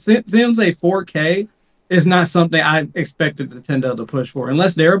 So like Sims a 4K is not something I expected Nintendo to push for,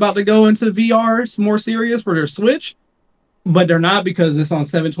 unless they're about to go into VR more serious for their Switch, but they're not because it's on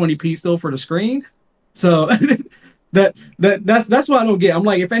 720p still for the screen. So that's what I don't get. I'm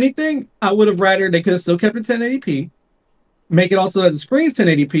like, if anything, I would have rather they could have still kept it 1080p, make it also that the screen's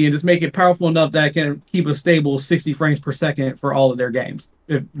 1080p, and just make it powerful enough that I can keep a stable 60 frames per second for all of their games.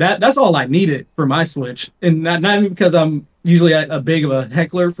 If that's all I needed for my Switch, and not even because I'm usually a big of a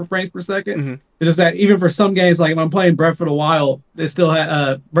heckler for frames per second. Mm-hmm. It's just that even for some games, like if I'm playing Breath of the Wild, it still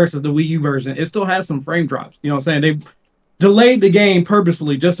versus the Wii U version, it still has some frame drops. You know what I'm saying? They delayed the game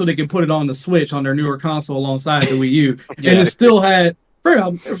purposefully just so they could put it on the Switch on their newer console alongside the Wii U, and it still had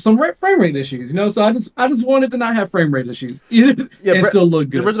some frame rate issues. You know, so I just wanted to not have frame rate issues. It still look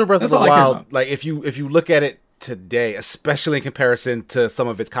good. The original Breath of the Wild, like if you look at it today, especially in comparison to some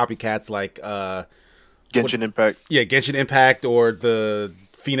of its copycats, like Genshin Impact. Yeah, Genshin Impact or the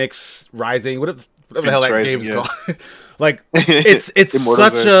Phoenix Rising, whatever the hell that game is called. Like it's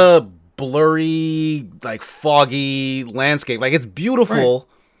such a blurry, like foggy landscape. Like it's beautiful.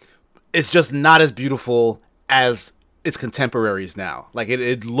 Right. It's just not as beautiful as its contemporaries now. Like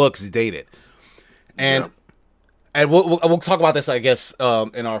it looks dated. And we'll talk about this, I guess,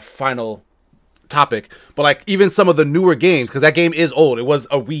 in our final topic. But like even some of the newer games, because that game is old. It was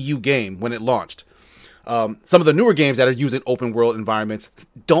a Wii U game when it launched. Some of the newer games that are using open world environments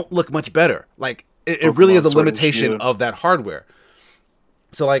don't look much better. Like it really is a limitation of that hardware.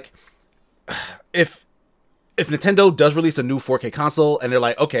 So like if Nintendo does release a new 4K console and they're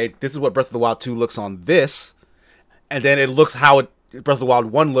like, okay, this is what Breath of the Wild 2 looks on this, and then it looks how Breath of the Wild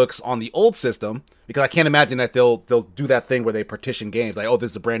 1 looks on the old system, because I can't imagine that they'll do that thing where they partition games like, oh,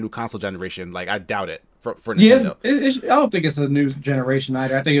 this is a brand new console generation. Like I doubt it for Nintendo. Yes, I don't think it's a new generation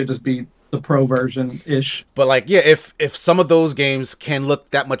either. I think it'll just be the pro version ish. But like, yeah, if some of those games can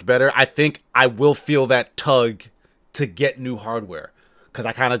look that much better, I think I will feel that tug to get new hardware, because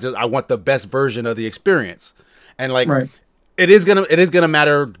I want the best version of the experience. And like, it is gonna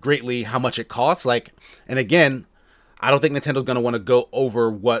matter greatly how much it costs. Like, and again, I don't think Nintendo's gonna want to go over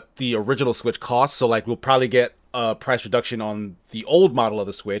what the original Switch costs. So like, we'll probably get a price reduction on the old model of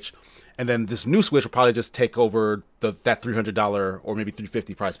the Switch, and then this new Switch will probably just take over that $300 or maybe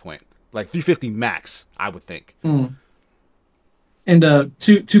 $350 price point. Like $350 max, I would think. Mm. And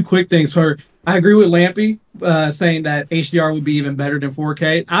two quick things. I agree with Lampy saying that HDR would be even better than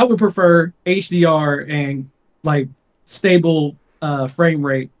 4K. I would prefer HDR and like stable frame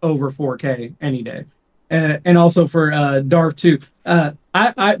rate over 4K any day. And also for Darth too.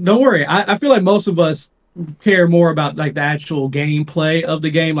 I don't worry. I feel like most of us care more about like the actual gameplay of the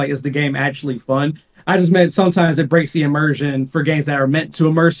game. Like, is the game actually fun? I just meant sometimes it breaks the immersion for games that are meant to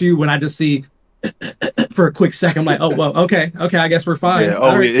immerse you. When I just see for a quick second, I'm like, oh well, okay, I guess we're fine.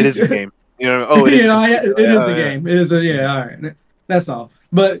 Yeah, it is a game. You know, it is. It is a game. It is a all right. That's all.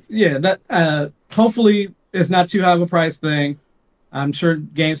 But yeah, that hopefully it's not too high of a price thing. I'm sure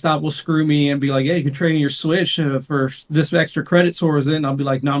GameStop will screw me and be like, yeah, you can trade in your Switch for this extra credit towards it. And I'll be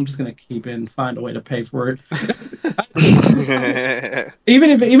like, no, I'm just going to keep it and find a way to pay for it. even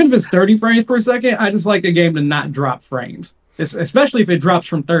if it's 30 frames per second, I just like a game to not drop frames. Especially if it drops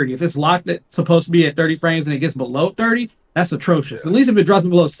from 30. If it's locked, it's supposed to be at 30 frames and it gets below 30, that's atrocious. At least if it drops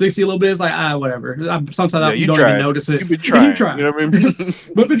below 60 a little bit, it's like, whatever. Sometimes you don't even notice it. You try. You know what I mean?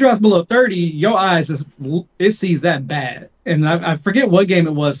 But if it drops below 30, your eyes it sees that bad. And I forget what game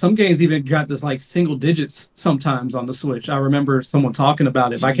it was. Some games even got this like single digits sometimes on the Switch. I remember someone talking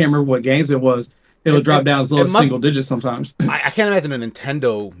about it, but I can't remember what games it was. it'll drop down as low as single digits sometimes. I can't imagine a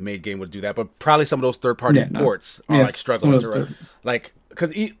Nintendo made game would do that, but probably some of those third party ports are like struggling to run. Like,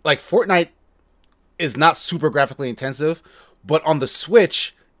 because like Fortnite is not super graphically intensive, but on the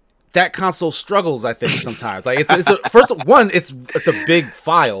Switch, that console struggles, I think, sometimes. Like it's a big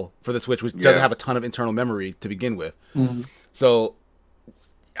file for the Switch, which doesn't have a ton of internal memory to begin with. Mm-hmm. So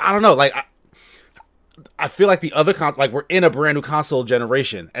I don't know. Like I feel like the other console, like we're in a brand new console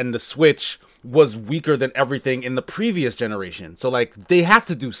generation, and the Switch was weaker than everything in the previous generation. So like they have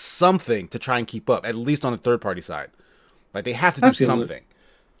to do something to try and keep up, at least on the third party side. Like they have to do something.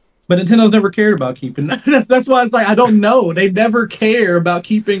 But Nintendo's never cared about keeping. That's why it's like I don't know. They never care about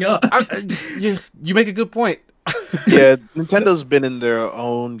keeping up. You make a good point. Yeah, Nintendo's been in their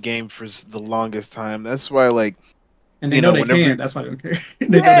own game for the longest time. That's why, like, and they know they can. That's why they don't care.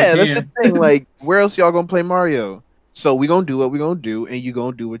 That's the thing. Like, where else y'all gonna play Mario? So we gonna do what we gonna do, and you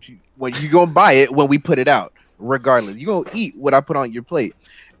gonna do what you gonna buy it when we put it out, regardless. You gonna eat what I put on your plate,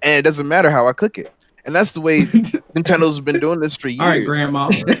 and it doesn't matter how I cook it. And that's the way Nintendo's been doing this for years. All right,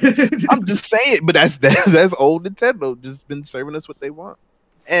 Grandma. I'm just saying, but that's old Nintendo, just been serving us what they want.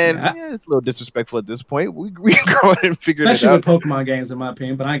 And it's a little disrespectful at this point. We go ahead and figure it out. Especially with Pokemon games, in my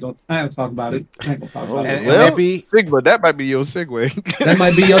opinion. But I ain't gonna talk about it. Sigma, that might be your segue. That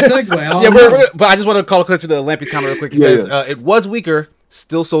might be your segue. But I just want to call attention to Lampy's comment real quick. He says it was weaker,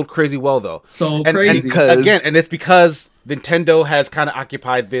 still sold crazy well though. Crazy. And it's because Nintendo has kind of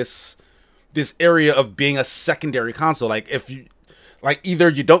occupied this area of being a secondary console. Like if you either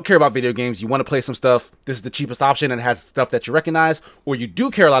you don't care about video games, you want to play some stuff, this is the cheapest option and it has stuff that you recognize, or you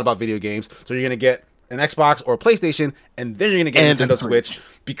do care a lot about video games, so you're going to get an Xbox or a PlayStation, and then you're going to get a Nintendo Switch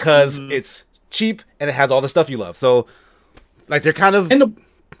because it's cheap and it has all the stuff you love. So like they're kind of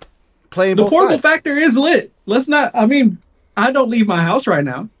playing both the portable sides. Factor is lit. I don't leave my house right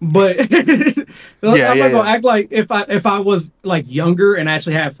now, but I'm not gonna act like if I was like younger and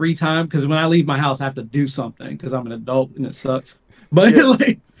actually had free time, because when I leave my house I have to do something because I'm an adult and it sucks. But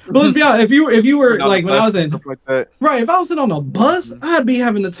but let's be honest, if you were like when I was in if I was sitting on a bus, I'd be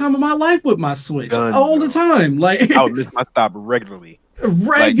having the time of my life with my Switch all the time. Like I would miss my stop regularly.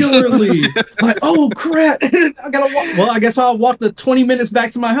 Like oh crap, I gotta walk. Well, I guess I'll walk the 20 minutes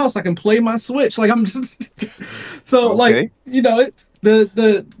back to my house. I can play my Switch. Like I'm just like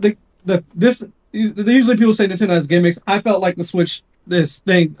usually people say Nintendo has gimmicks. I felt like the Switch, this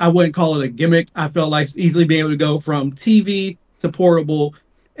thing, I wouldn't call it a gimmick. I felt like easily being able to go from TV to portable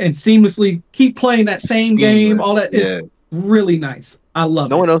and seamlessly keep playing that same game. All that is really nice. I love it.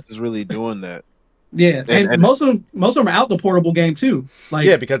 No one else is really doing that. Yeah, and most of them are out the portable game too.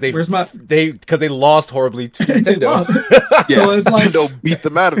 Like because they lost horribly to Nintendo. So it's like Nintendo beat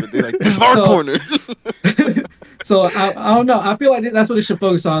them out of it. They're like, this is our corner. So I don't know. I feel like that's what it should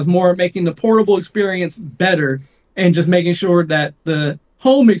focus on, is more making the portable experience better and just making sure that the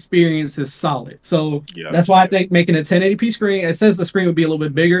home experience is solid. So that's why I think making a 1080p screen, it says the screen would be a little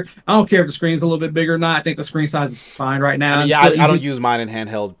bit bigger. I don't care if the scr's a little bit bigger or not. I think the screen size is fine right now. I don't use mine in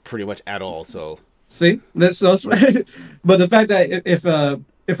handheld pretty much at all. So see, that's but the fact that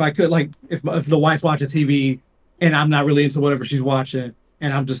if I could, like, if the wife's watching TV and I'm not really into whatever she's watching,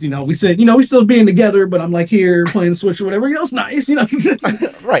 and I'm just, we said, we still being together, but I'm like here playing the Switch or whatever, it's nice,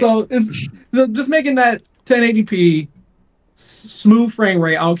 Right. So it's just making that 1080p smooth frame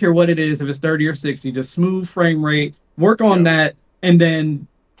rate. I don't care what it is, if it's 30 or 60, just smooth frame rate. Work on that, and then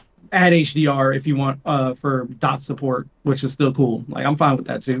add HDR if you want for dot support, which is still cool. Like I'm fine with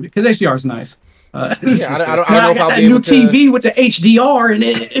that too, because HDR is nice. I don't know if I'll be able to. New TV with the HDR in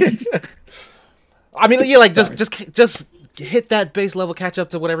it. I mean, just hit that base level, catch up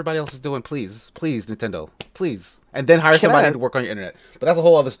to what everybody else is doing, please, Nintendo, please, and then hire somebody to work on your internet. But that's a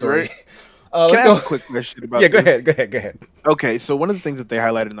whole other story. Right. Can I have a quick question about this? Go ahead. Okay, so one of the things that they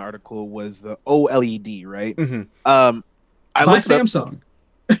highlighted in the article was the OLED, right? Mm-hmm. I looked Samsung.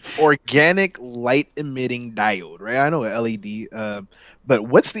 Organic light emitting diode, right? I know an LED, but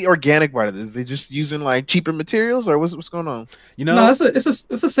what's the organic part of this? They just using like cheaper materials, or what's going on? No, it's a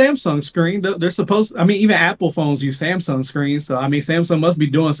Samsung screen. They're supposed. I mean, even Apple phones use Samsung screens, so I mean, Samsung must be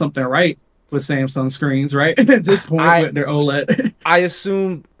doing something right with Samsung screens, right? At this point, with their OLED. I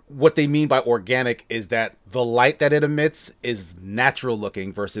assume what they mean by organic is that the light that it emits is natural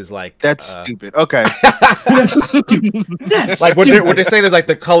looking versus like that's stupid. Okay, that's stupid. Like what they're saying is like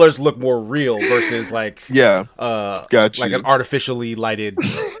the colors look more real versus like like an artificially lighted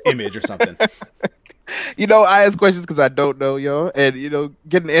image or something. I ask questions because I don't know, and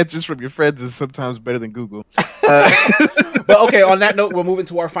getting answers from your friends is sometimes better than Google. But okay, on that note, we'll move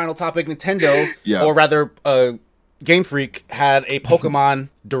into our final topic. Nintendo, or rather, Game Freak had a Pokemon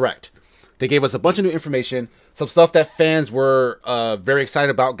Direct. They gave us a bunch of new information. Some stuff that fans were very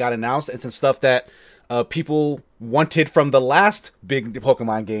excited about got announced, and some stuff that people wanted from the last big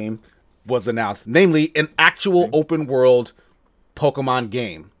Pokemon game was announced. Namely, an actual open world Pokemon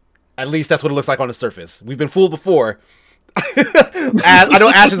game. At least that's what it looks like on the surface. We've been fooled before. I know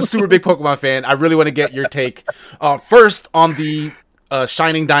Ash is a super big Pokemon fan. I really want to get your take first on the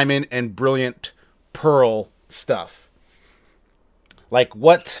Shining Diamond and Brilliant Pearl stuff. Like,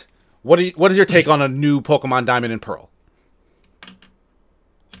 what is your take on a new Pokemon Diamond and Pearl?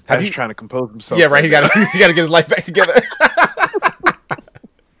 He's trying to compose himself. Yeah, right. He got to get his life back together.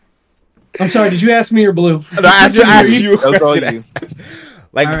 I'm sorry. Did you ask me or Blue? No, I asked you. That's all you.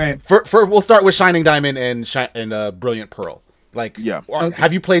 Like, all right. We'll start with Shining Diamond and Brilliant Pearl. Like,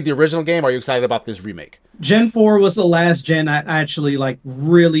 Have you played the original game? Or are you excited about this remake? Gen 4 was the last gen I actually like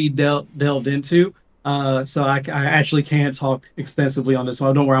really delved into. So I actually can talk extensively on this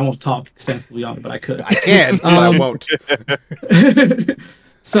one. Don't worry, I won't talk extensively on it, but I could. I can, but I won't.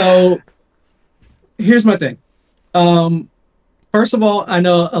 So here's my thing. First of all, I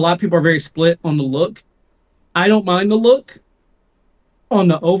know a lot of people are very split on the look. I don't mind the look on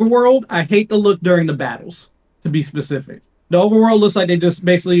the overworld. I hate the look during the battles, to be specific. The overworld looks like they just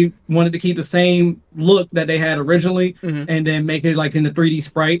basically wanted to keep the same look that they had originally and then make it like in the 3D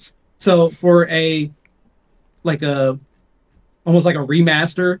sprites. So for almost like a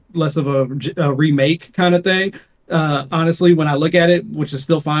remaster, less of a remake kind of thing. Honestly, when I look at it, which is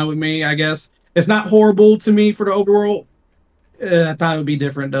still fine with me, I guess it's not horrible to me for the overworld. I thought it would be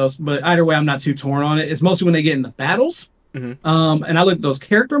different though, but either way, I'm not too torn on it. It's mostly when they get in the battles. And I look at those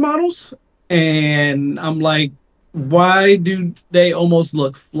character models and I'm like, why do they almost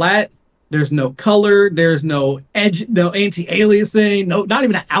look flat? There's no color. There's no edge, no anti-aliasing, not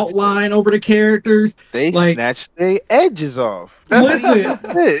even an outline over the characters. They snatched their edges off. Listen,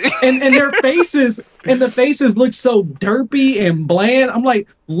 and their faces the faces look so derpy and bland. I'm like,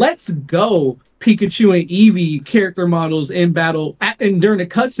 let's go Pikachu and Eevee character models in battle and during the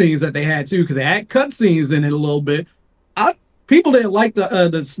cutscenes that they had too, because they had cutscenes in it a little bit. People didn't like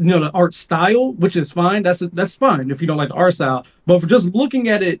the art style, which is fine. That's fine if you don't like the art style. But for just looking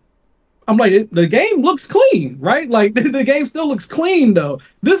at it, I'm like, the game looks clean, right? Like the game still looks clean though.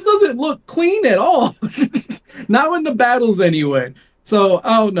 This doesn't look clean at all. Not in the battles anyway. So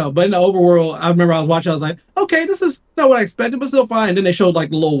I don't know. But in the overworld, I remember I was watching. I was like, okay, this is not what I expected, but still fine. And then they showed like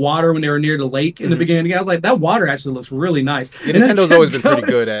the little water when they were near the lake in the beginning. I was like, that water actually looks really nice. Yeah, Nintendo's always been pretty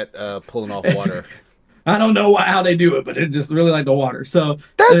good at pulling off water. I don't know how they do it, but it just really like the water. So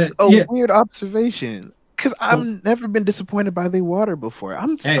that's a weird observation because I've never been disappointed by the water before.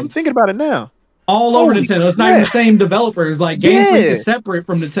 I'm thinking about it now. All over Nintendo. It's not even the same developers. Like Game Freak is separate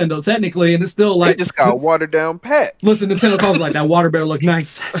from Nintendo technically, and it's still like they just got watered down pat. Listen, Nintendo calls like that water better look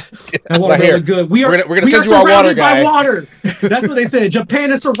nice. That water better look good. We're gonna send you our water guy. By water. That's what they said.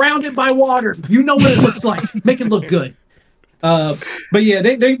 Japan is surrounded by water. You know what it looks like. Make it look good. But yeah,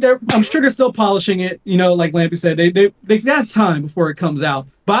 they're I'm sure they're still polishing it. You know, like Lampy said, they got time before it comes out.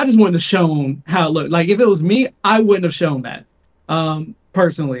 But I just wanted to show how it looked. Like if it was me, I wouldn't have shown that.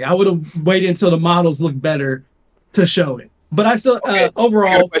 Personally, I would have waited until the models look better to show it. But I still overall.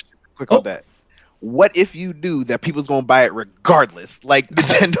 I got a question quick on that. What if you knew that people's gonna buy it regardless, like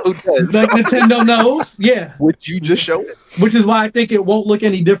Nintendo does? Like Nintendo knows, yeah. Would you just show it? Which is why I think it won't look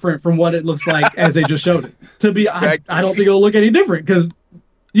any different from what it looks like as they just showed it. I don't think it'll look any different because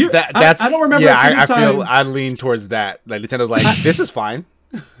I don't remember. Yeah, I lean towards that. Like Nintendo's like, this is fine.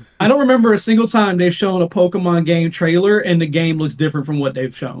 I don't remember a single time they've shown a Pokemon game trailer and the game looks different from what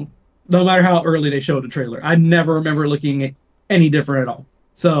they've shown. No matter how early they showed the trailer, I never remember it looking any different at all.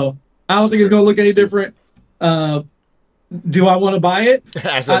 So I don't think it's going to look any different. Do I want to buy it?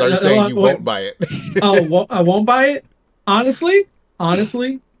 Are you saying you won't buy it? Oh, I won't buy it? Honestly,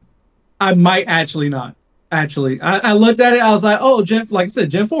 I might actually not. Actually, I looked at it. I was like, oh, like I said,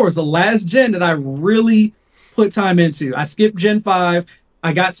 Gen 4 is the last gen that I really put time into. I skipped Gen 5.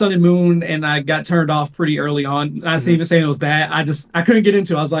 I got Sun and Moon, and I got turned off pretty early on. I wasn't even saying it was bad. I couldn't get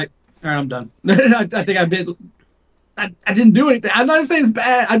into it. I was like, all right, I'm done. I think I didn't do anything. I'm not even saying it's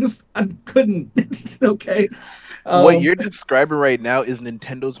bad. I couldn't. Okay. What you're describing right now is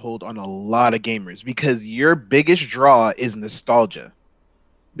Nintendo's hold on a lot of gamers because your biggest draw is nostalgia.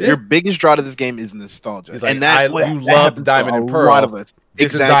 Yeah. Your biggest draw to this game is nostalgia. Like, and you love Diamond and Pearl. A lot of us.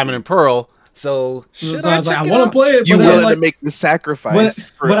 This is Diamond and Pearl. So I want to play it. You willing to make the sacrifice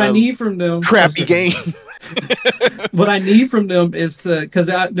for what I need from them? Crappy game. What I need from them is because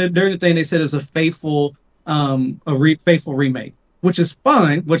during the thing they said it was a faithful, faithful remake. which is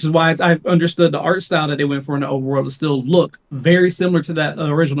fine, which is why I understood the art style that they went for in the overworld to still look very similar to that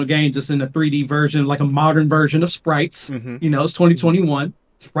original game, just in a 3D version, like a modern version of sprites. You know, it's 2021,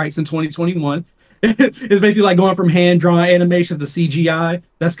 sprites in 2021. It's basically like going from hand-drawn animation to CGI.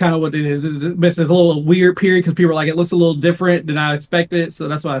 That's kind of what it is. It's a little weird period because people are like, it looks a little different than I expected. So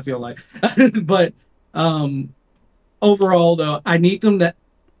that's what I feel like. But overall, though, I need them to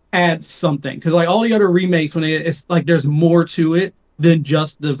add something, because like all the other remakes, when it's like there's more to it than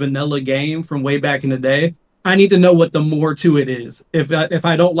just the vanilla game from way back in the day. I need to know what the more to it is. If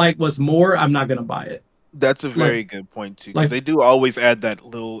I don't like what's more, I'm not gonna buy it. That's a very good point too, because they do always add that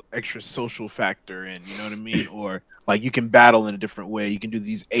little extra social factor in, you know what I mean? Or like you can battle in a different way. You can do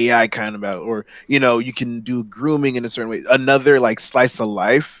these AI kind of battle, or you know, you can do grooming in a certain way. Another like slice of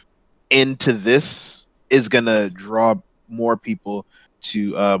life into this is gonna draw more people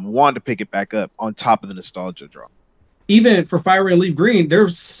to want to pick it back up on top of the nostalgia draw. Even for Fire Red Leaf Green,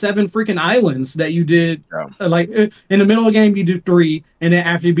 there's 7 freaking islands that you did. Like in the middle of the game, you do 3, and then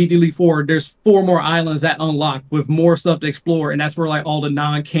after you beat Elite 4, there's 4 more islands that unlock with more stuff to explore, and that's where like all the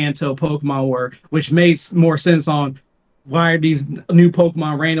non-Kanto Pokemon were, which makes more sense on why are these new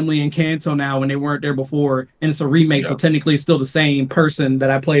Pokemon randomly in Kanto now when they weren't there before, and it's a remake, so technically it's still the same person that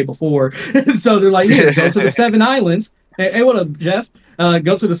I played before. So they're like, yeah, go to the 7 islands. Hey, what up, Jeff?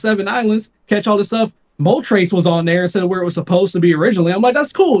 Go to the 7 islands, catch all this stuff. Moltres was on there instead of where it was supposed to be originally. I'm like,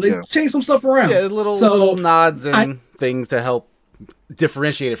 that's cool. They changed some stuff around. Yeah, little nods and things to help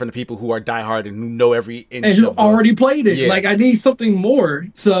differentiate it from the people who are diehard and who know every inch and who already played it. Like, I need something more.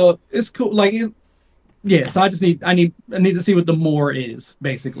 So it's cool. Like, so I need to see what the more is,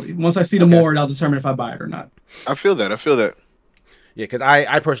 basically. Once I see the more, I'll determine if I buy it or not. I feel that. Yeah, because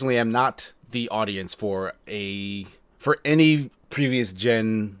I personally am not the audience for any previous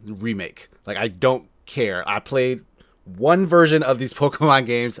gen remake. Like, I don't care. I played one version of these Pokemon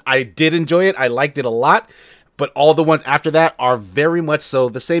games. I did enjoy it. I liked it a lot, but all the ones after that are very much so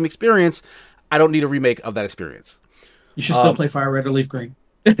the same experience. I don't need a remake of that experience. You should still play Fire Red or Leaf Green.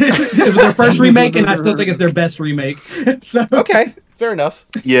 It was their first remake, and I still think it's their best remake. So. Okay, fair enough.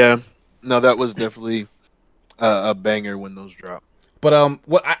 Yeah, no, that was definitely a banger when those dropped. But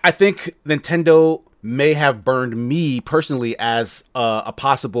what I think Nintendo may have burned me personally as a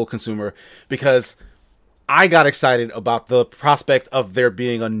possible consumer, because I got excited about the prospect of there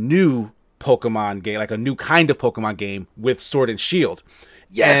being a new Pokemon game, like a new kind of Pokemon game with Sword and Shield.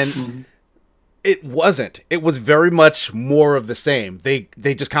 Yes. And it wasn't. It was very much more of the same. They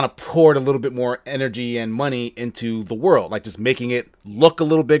just kind of poured a little bit more energy and money into the world, like just making it look a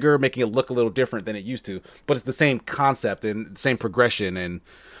little bigger, making it look a little different than it used to. But it's the same concept and the same progression, and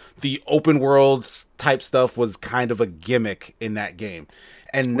the open world type stuff was kind of a gimmick in that game.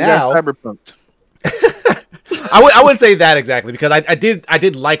 And now cyberpunked. I wouldn't say that exactly, because I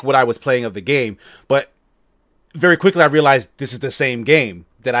did like what I was playing of the game, but very quickly I realized this is the same game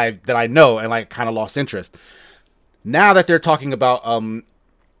that I know, and like kind of lost interest. Now that they're talking about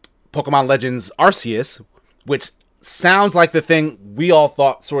Pokemon Legends Arceus, which sounds like the thing we all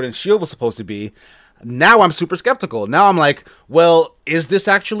thought Sword and Shield was supposed to be, now I'm super skeptical. Now I'm like, well, is this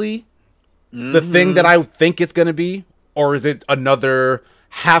actually the thing that I think it's going to be, or is it another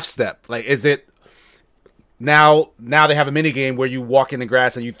half step? Like, is it now they have a mini game where you walk in the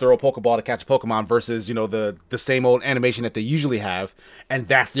grass and you throw a Pokeball to catch a Pokemon versus, you know, the same old animation that they usually have, and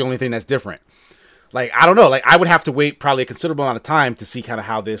that's the only thing that's different. Like, I don't know. Like, I would have to wait probably a considerable amount of time to see kind of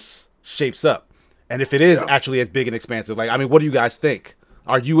how this shapes up, and if it is actually as big and expansive. Like, I mean, what do you guys think?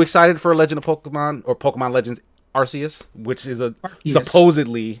 Are you excited for Legend of Pokemon or Pokemon Legends Arceus, which is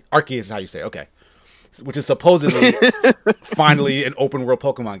supposedly Arceus is how you say it, okay, which is supposedly finally an open world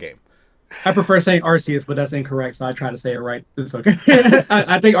Pokemon game? I prefer saying Arceus, but that's incorrect, so I try to say it right. It's okay.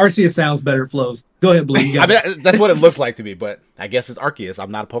 I think Arceus sounds better, flows. Go ahead, Blue. I mean, that's what it looks like to me, but I guess it's Arceus. I'm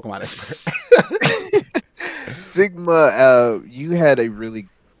not a Pokemon expert. Sigma, you had a really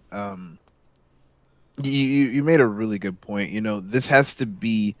you made a really good point. You know, this has to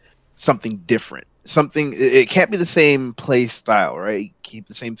be something different. It can't be the same play style, right? Keep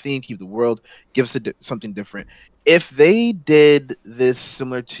the same theme, keep the world, give us something different. If they did this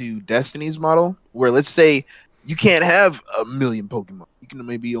similar to Destiny's model, where let's say you can't have 1 million Pokemon, you can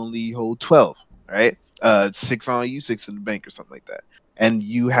maybe only hold 12, right? 6 on you, 6 in the bank, or something like that. And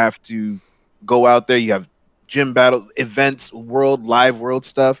you have to go out there. You have gym battle events, live world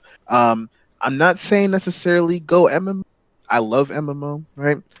stuff. I'm not saying necessarily go MMO. I love MMO,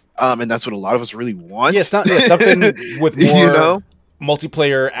 right? And that's what a lot of us really want. Yeah, something with more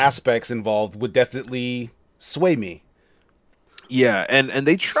multiplayer aspects involved would definitely sway me. Yeah, and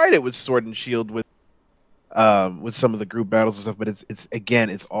they tried it with Sword and Shield with with some of the group battles and stuff. But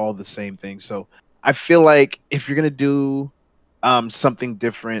it's all the same thing. So I feel like if you're gonna do something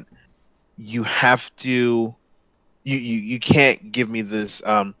different, you have to you can't give me this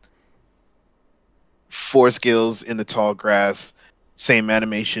 4 skills in the tall grass, same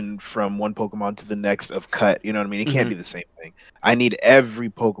animation from one Pokemon to the next of cut. You know what I mean? It can't be the same thing. I need every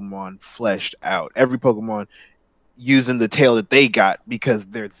Pokemon fleshed out. Every Pokemon using the tail that they got because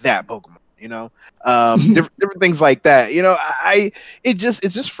they're that Pokemon. You know, different things like that. You know,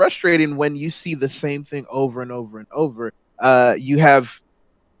 it's just frustrating when you see the same thing over and over and over. You have,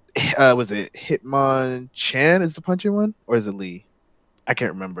 was it Hitmonchan is the punching one, or is it Lee? I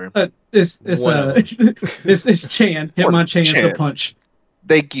can't remember. It's Chan. Hitmonchan is the punch.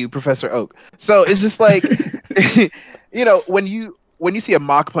 Thank you, Professor Oak. So it's just like, you know, when you see a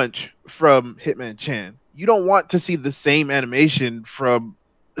Mach punch from Hitmonchan, you don't want to see the same animation from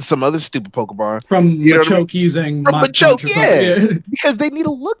some other stupid Pokemon. From Machoke using Mach Machoke, yeah, because they need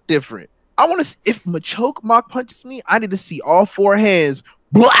to look different. I want to. If Machoke Mach punches me, I need to see all 4 hands.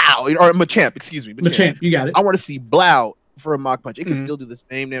 Blow, or Machamp, excuse me. Machamp, you got it. I want to see Blow for a Mach punch. It can still do the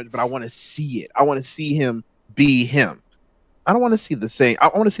same damage, but I want to see it. I want to see him be him. I don't want to see the same. I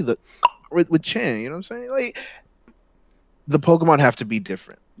want to see the with Chan. You know what I'm saying? Like, the Pokemon have to be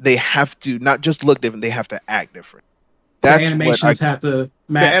different. They have to not just look different. They have to act different. That's the animations have to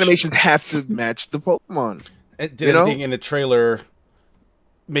match. The animations have to match the Pokemon. Did anything in the trailer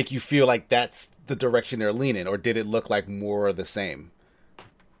make you feel like that's the direction they're leaning, or did it look like more of the same?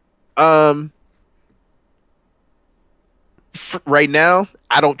 Right now,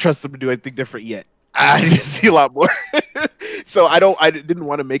 I don't trust them to do anything different yet. I need to see a lot more. So I didn't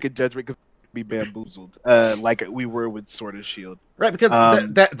want to make a judgment because be bamboozled, like we were with Sword and Shield. Right, because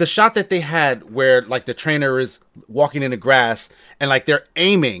the shot that they had where like the trainer is walking in the grass and like they're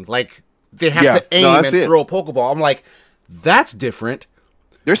aiming, like they have to aim and throw a Pokeball. I'm like, that's different.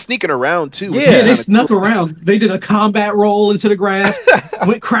 They're sneaking around too. Yeah, they snuck around. They did a combat roll into the grass,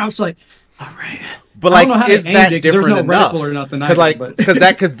 went crouched like, all right. But like, is that different enough?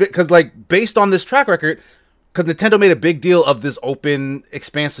 Because like based on this track record, because Nintendo made a big deal of this open,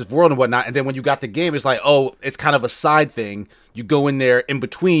 expansive world and whatnot, and then when you got the game, it's like, oh, it's kind of a side thing. You go in there in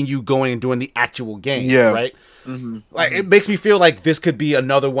between you going and doing the actual game, right? Like, it makes me feel like this could be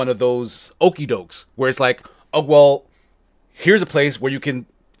another one of those okie dokes where it's like, oh well, here's a place where you can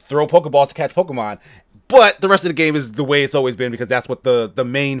throw Pokeballs to catch Pokemon, but the rest of the game is the way it's always been because that's what the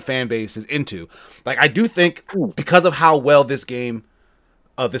main fan base is into. Like, I do think because of how well this game,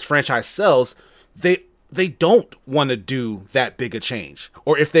 this franchise sells, they don't want to do that big a change,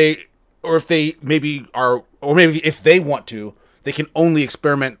 or if they maybe are, or maybe if they want to, they can only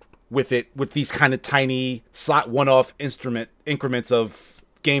experiment with it with these kind of tiny one-off increments of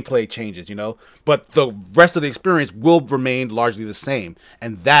gameplay changes, you know, but the rest of the experience will remain largely the same,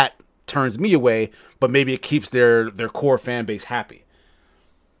 and that turns me away, but maybe it keeps their core fan base happy.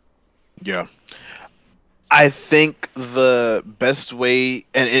 Yeah. I think the best way,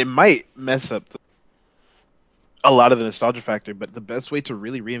 and it might mess up a lot of the nostalgia factor, but the best way to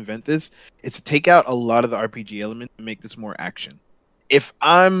really reinvent this is to take out a lot of the RPG elements and make this more action. If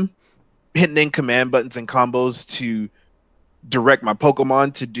I'm hitting in command buttons and combos to direct my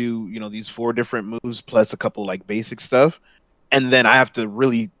Pokemon to do, you know, these 4 different moves plus a couple like basic stuff, and then I have to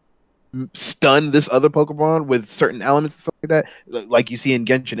really stun this other Pokemon with certain elements and stuff like that, like you see in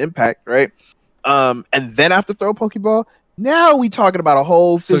Genshin Impact, right? And then I have to throw a Pokeball. Now we talking about a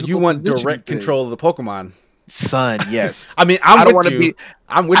whole physical. So you want direct control of the Pokemon, son? Yes. I mean, I don't want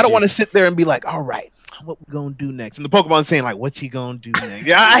to sit there and be like, all right, what we gonna do next? And the Pokemon saying like, what's he gonna do next?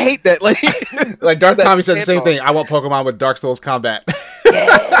 Yeah, I hate that. Like Dark Tommy said the same thing. I want Pokemon with Dark Souls combat.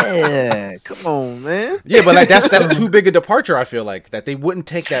 Yeah, come on, man. Yeah, but like that's too big a departure. I feel like that they wouldn't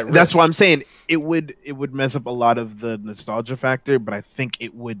take that risk. That's why I'm saying it would mess up a lot of the nostalgia factor, but I think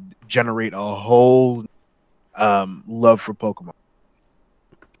it would generate a whole love for Pokemon.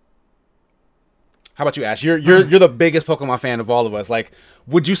 How about you, Ash? You're the biggest Pokemon fan of all of us. Like,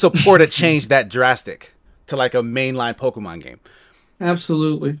 would you support a change that drastic to like a mainline Pokemon game?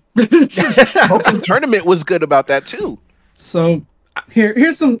 Absolutely. Pokemon Tournament was good about that too. So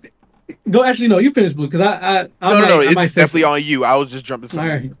here's some. Go. Actually, no. You finish, Blue, because I it's definitely on you. I was just jumping. All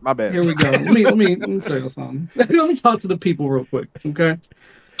right, my bad. Here we go. Let me tell you something. Let me talk to the people real quick. Okay.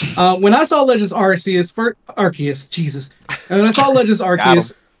 When I saw Legends Arceus, Jesus. And when I saw Legends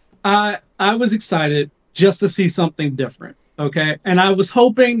Arceus, I was excited just to see something different. Okay, and I was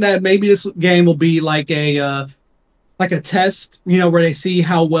hoping that maybe this game will be like a test, you know, where they see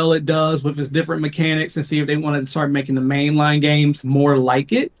how well it does with its different mechanics and see if they want to start making the mainline games more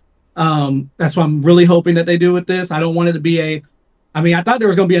like it. That's what I'm really hoping that they do with this. I don't want it to be I thought there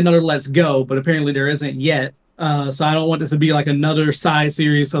was going to be another Let's Go, but apparently there isn't yet. So I don't want this to be like another side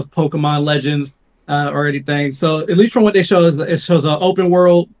series of Pokemon Legends or anything. So at least from what they show, it shows an open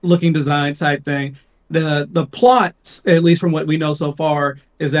world looking design type thing. The plots, at least from what we know so far,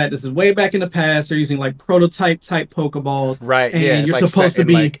 is that this is way back in the past. They're using like prototype type Pokeballs, right? And yeah, you're like supposed to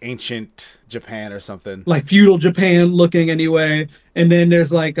be like ancient Japan or something, like feudal Japan looking anyway. And then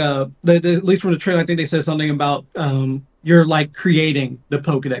there's like at least from the trailer, I think they said something about you're like creating the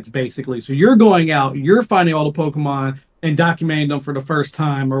Pokedex basically. So you're going out, you're finding all the Pokemon and documenting them for the first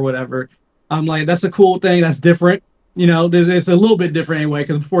time or whatever. I'm like, that's a cool thing. That's different. You know, it's a little bit different anyway,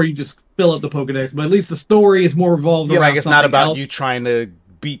 because before you just fill up the Pokedex, but at least the story is more revolved around like it's not about else. You trying to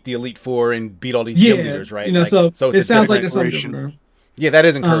beat the Elite Four and beat all these gym leaders, right? You know, like, so it sounds like there's something different. Yeah, that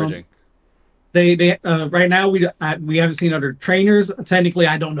is encouraging. They right now we haven't seen other trainers. Technically,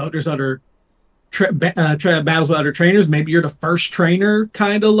 I don't know if there's other battles with other trainers. Maybe you're the first trainer,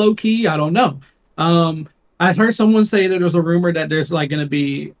 kind of low key. I don't know. I've heard someone say that there's a rumor that there's like going to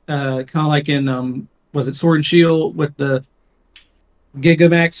be kind of like in was it Sword and Shield with the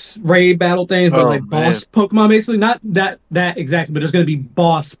Gigamax raid battle things, but like boss Pokemon, basically not that exactly, but there's going to be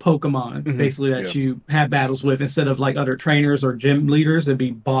boss Pokemon basically that you have battles with instead of like other trainers or gym leaders. It'd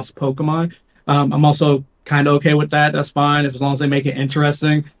be boss Pokemon. I'm also kind of okay with that. That's fine as long as they make it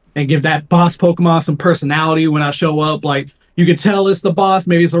interesting and give that boss Pokemon some personality when I show up. Like you can tell it's the boss.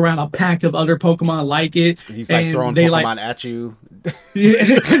 Maybe it's around a pack of other Pokemon like it. He's like throwing Pokemon at you.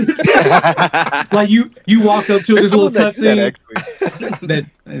 Yeah. Like you walk up to this little cutscene that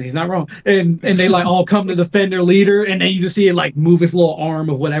he's not wrong, and they like all come to defend their leader, and then you just see it like move its little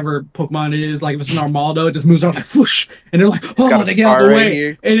arm of whatever Pokemon it is. Like if it's an Armaldo, it just moves on like whoosh, and they're like, oh, they get out of the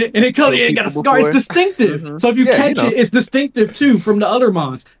way, and it comes, it got a scar. It's distinctive. So if you catch it, it's distinctive too from the other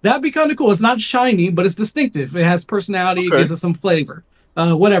mons. That'd be kind of cool. It's not shiny, but it's distinctive. It has personality. It gives it some flavor.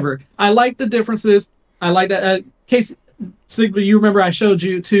 Whatever. I like the differences. I like that. Case Sigma, you remember I showed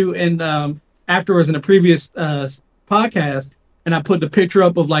you too, and afterwards in a previous podcast, and I put the picture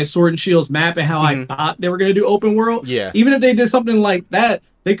up of like Sword and Shield's map and how I thought they were going to do open world. Yeah. Even if they did something like that,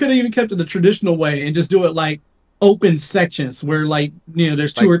 they could have even kept it the traditional way and just do it like open sections where like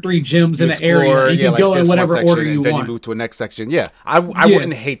there's two or three gyms in the area. And you can go in whatever order you want. Then you move to a next section. Yeah, I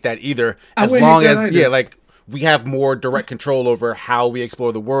wouldn't hate that either, as long as like we have more direct control over how we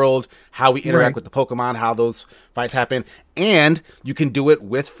explore the world, how we interact with the Pokemon, how those fights happen, and you can do it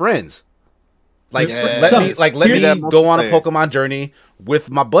with friends. Like let me go on a Pokemon journey with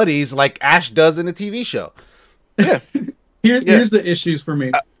my buddies, like Ash does in the TV show. Yeah. Here's the issues for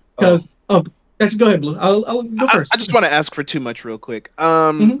me, because actually, go ahead, Blue. I'll go first. I just want to ask for too much real quick.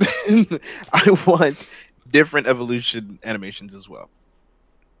 I want different evolution animations as well.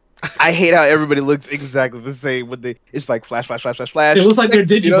 I hate how everybody looks exactly the same. It's like flash. It looks like they're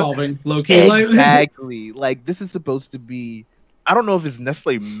digivolving, low-key. Exactly. Like this is supposed to be. I don't know if it's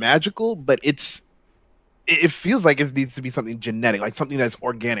necessarily magical, but it feels like it needs to be something genetic, like something that's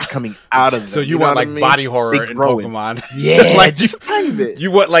organic coming out of them. So you want like body horror in Pokemon? Yeah, like just a tiny bit.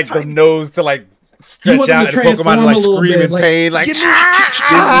 You want like the nose to like stretch out and Pokemon to like scream in pain, like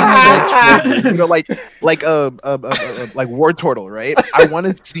like War Turtle, right? I want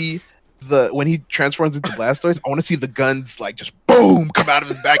to see when he transforms into Blastoise. I want to see the guns like just boom come out of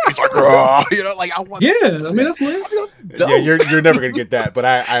his back. He's like, like I want. Yeah, I mean that's lit. Yeah, you're never gonna get that, but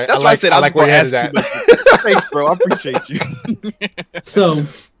I like where your head is at. Thanks, bro. I appreciate you. So,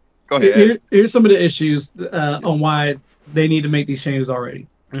 go ahead. Here's some of the issues on why they need to make these changes already.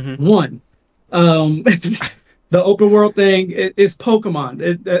 One. The open world thing is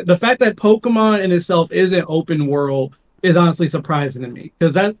Pokemon. The fact that Pokemon in itself isn't open world is honestly surprising to me,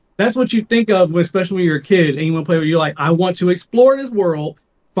 because that's what you think of, especially when you're a kid and you want to play where you're like, I want to explore this world,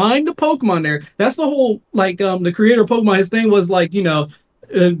 find the Pokemon there. That's the whole the creator of Pokemon. His thing was like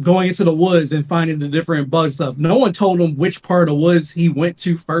going into the woods and finding the different bug stuff. No one told him which part of the woods he went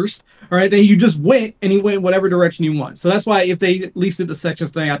to first. All right, then you just went and he went whatever direction you want. So that's why if they at least did the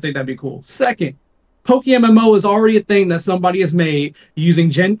sections thing, I think that'd be cool. Second, PokeMMO is already a thing that somebody has made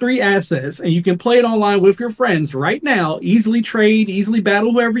using Gen 3 assets, and you can play it online with your friends right now, easily trade, easily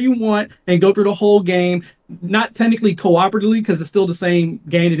battle whoever you want, and go through the whole game. Not technically cooperatively, because it's still the same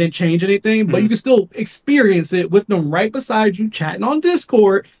game, it didn't change anything, but you can still experience it with them right beside you, chatting on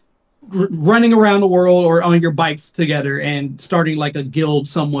Discord, running around the world or on your bikes together, and starting like a guild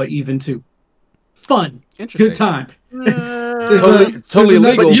somewhat even too. Fun. Good time. Totally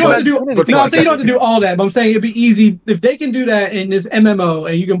legal. You don't have to do. I'm saying you don't have to do all that, but I'm saying it'd be easy if they can do that in this MMO,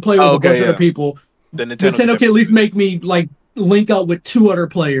 and you can play with a bunch of other people. Then Nintendo can at least make me like link up with 2 other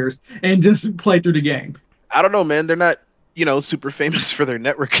players and just play through the game. I don't know, man. They're not, super famous for their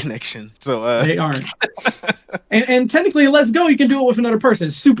network connection. So they aren't. and technically, Let's Go, you can do it with another person.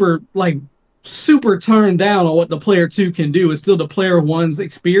 It's super turned down on what the player 2 can do. It's still the player 1's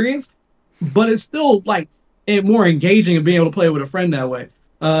experience, but it's still like more engaging and being able to play with a friend that way.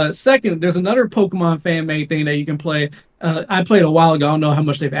 Second, there's another Pokemon fan made thing that you can play. I played a while ago. I don't know how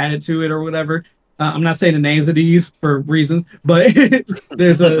much they've added to it or whatever. I'm not saying the names of these for reasons, but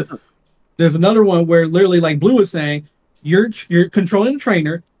there's another one where literally, like Blue was saying, you're controlling the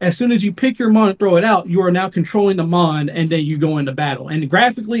trainer. As soon as you pick your mon and throw it out, you are now controlling the mon, and then you go into battle. And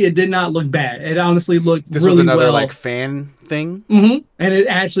graphically, it did not look bad. It honestly looked really well. This was another like fan thing, and it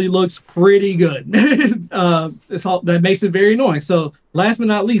actually looks pretty good. That makes it very annoying. So, last but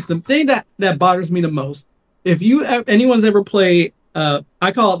not least, the thing that bothers me the most, if anyone's ever played,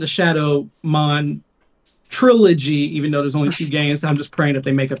 I call it the Shadow Mon trilogy, even though there's only 2 games. I'm just praying that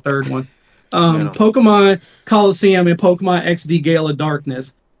they make a third one. Pokemon Coliseum and Pokemon XD Gale of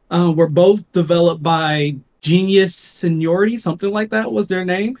Darkness were both developed by Genius Seniority, something like that was their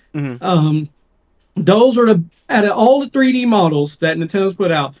name. Mm-hmm. Those were out of all the 3D models that Nintendo's put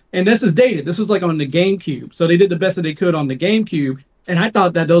out, and this is dated. This was like on the GameCube, so they did the best that they could on the GameCube. And I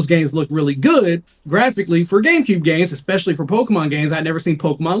thought that those games looked really good graphically for GameCube games, especially for Pokemon games. I'd never seen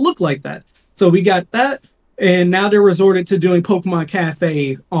Pokemon look like that. So we got that. And now they're resorted to doing Pokemon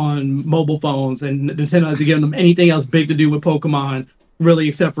Cafe on mobile phones, and Nintendo hasn't given them anything else big to do with Pokemon, really,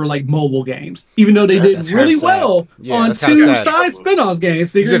 except for like mobile games. Even though they did really well on 2 side spin-off games,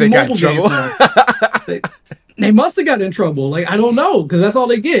 bigger than mobile games now. They must have gotten in trouble. Like, I don't know, because that's all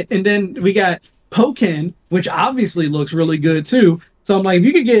they get. And then we got Pokken, which obviously looks really good too. So I'm like, if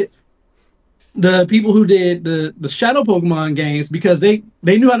you could get the people who did the Shadow Pokemon games, because they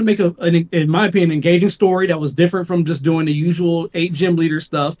knew how to make in my opinion, engaging story that was different from just doing the usual 8 gym leader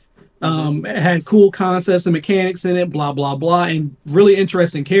stuff. It had cool concepts and mechanics in it, blah blah blah, and really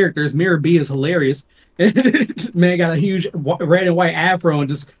interesting characters. Mirror B is hilarious. Man got a huge red and white afro and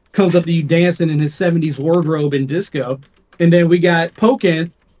just comes up to you dancing in his 70s wardrobe and disco. And then we got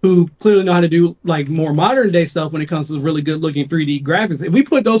Pokken, who clearly know how to do like more modern day stuff when it comes to really good looking 3D graphics. If we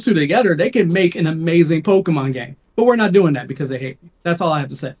put those 2 together, they can make an amazing Pokemon game. But we're not doing that because they hate me. That's all I have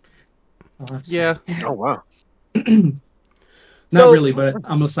to say. Yeah. Oh wow. Not really, but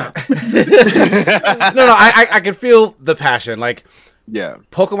I'm gonna stop. No, I can feel the passion. Like, yeah,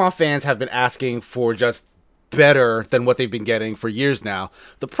 Pokemon fans have been asking for just better than what they've been getting for years now.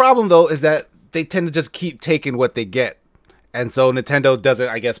 The problem though is that they tend to just keep taking what they get. And so Nintendo doesn't,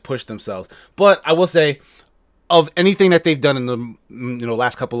 I guess, push themselves. But I will say, of anything that they've done in the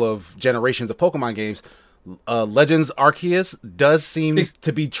last couple of generations of Pokemon games, Legends Arceus does seem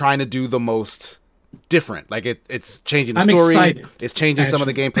to be trying to do the most different. Like it's changing the story. Excited, it's changing some of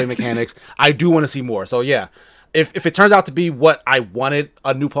the gameplay mechanics. I do want to see more. So yeah, if it turns out to be what I wanted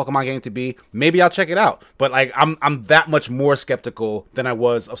a new Pokemon game to be, maybe I'll check it out. But like I'm that much more skeptical than I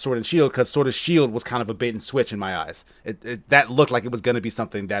was of Sword and Shield, because Sword and Shield was kind of a bait and switch in my eyes. That looked like it was going to be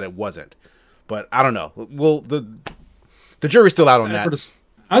something that it wasn't. But I don't know. Well, the jury's still out on that.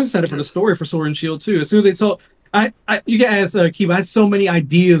 I was excited for the story for Sword and Shield too. As soon as they told, you can ask Keith. I had so many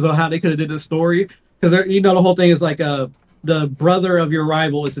ideas on how they could have did the story, because the whole thing is like the brother of your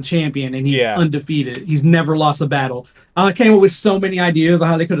rival is the champion, and he's undefeated. He's never lost a battle. I came up with so many ideas on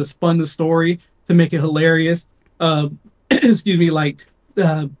how they could have spun the story to make it hilarious. Excuse me, like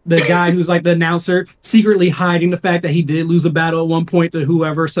the guy who's like the announcer secretly hiding the fact that he did lose a battle at one point to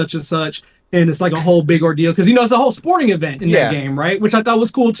whoever such and such, and it's like a whole big ordeal because it's a whole sporting event in that game, right? Which I thought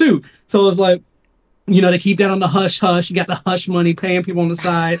was cool too. So it's like, to keep that on the hush hush. You got the hush money paying people on the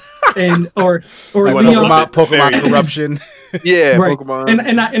side, and or Pokemon corruption. Yeah, right. Pokemon.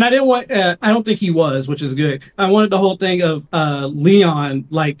 And I didn't want. I don't think he was, which is good. I wanted the whole thing of Leon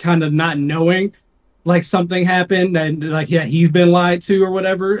like kind of not knowing, like something happened, and like he's been lied to or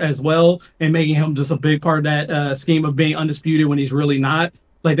whatever as well, and making him just a big part of that scheme of being undisputed when he's really not.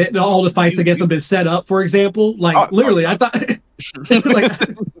 Like all the fights against him been set up, for example. Like literally, I thought. Like,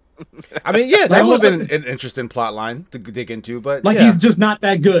 I mean, yeah, that would have been an interesting plot line to dig into, but he's just not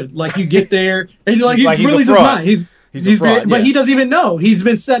that good. Like you get there and you're like, he's really just not. He's a fraud, but he doesn't even know. He's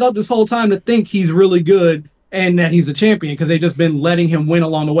been set up this whole time to think he's really good and that he's a champion because they've just been letting him win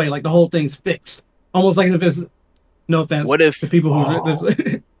along the way. Like the whole thing's fixed, almost like if it's no offense. What if the people who go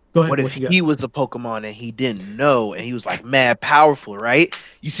ahead? What if he was a Pokemon and he didn't know and he was like mad powerful, right?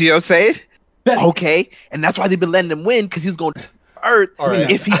 You see what I'm saying? Okay, and that's why they've been letting him win because he's going. Earth. Right.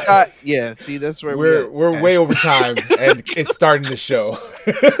 If he got, see, that's where we're way over time, and it's starting to show.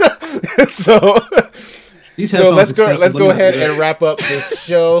 So, So let's go ahead and wrap up this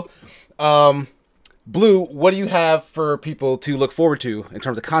show. Blue, what do you have for people to look forward to in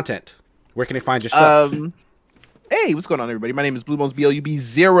terms of content? Where can they find your stuff? Hey, what's going on, everybody? My name is Bluebones,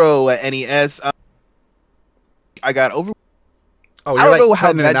 BLUB0 at NES. I got over. Oh, you're like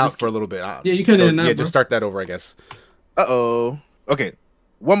cutting in and out for a little bit. Yeah, you couldn't. Yeah, just start that over, I guess. Okay,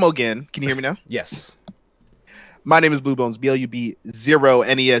 one more again. Can you hear me now? Yes. My name is Bluebones,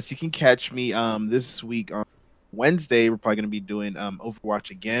 BLUB0 NES. You can catch me this week on Wednesday. We're probably going to be doing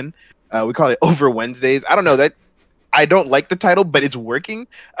Overwatch again. We call it Over Wednesdays. I don't know that. I don't like the title, but it's working.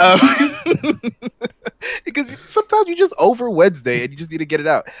 Because sometimes you just over Wednesday and you just need to get it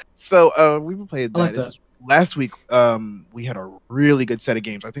out. So we've been playing that. Last week, we had a really good set of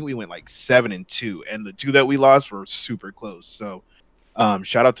games. I think we went like 7-2, and the 2 that we lost were super close. So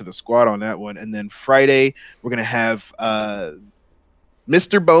shout out to the squad on that one. And then Friday, we're going to have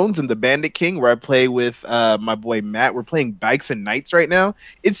Mr. Bones and the Bandit King, where I play with my boy Matt. We're playing Bikes and Knights right now.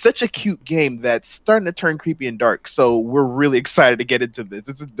 It's such a cute game that's starting to turn creepy and dark. So we're really excited to get into this.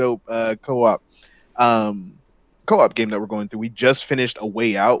 It's a dope co-op game that we're going through. We just finished A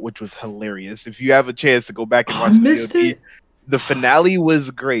Way Out, which was hilarious. If you have a chance to go back and watch the finale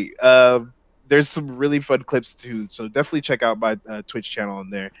was great. There's some really fun clips too, so definitely check out my Twitch channel on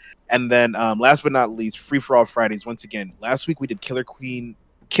there. And then last but not least, Free For All Fridays. Once again, last week we did Killer Queen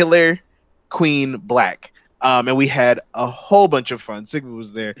Black, and we had a whole bunch of fun. Sigma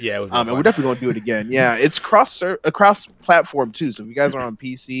was there, yeah, it was and we're definitely going to do it again. Yeah, it's cross platform too. So if you guys are on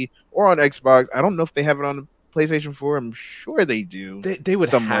PC or on Xbox, I don't know if they have it on PlayStation 4. I'm sure they do. They would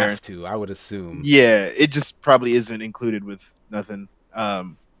have to, I would assume. Yeah, it just probably isn't included with nothing.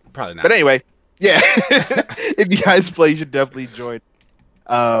 Probably not. But anyway, yeah. If you guys play, you should definitely join.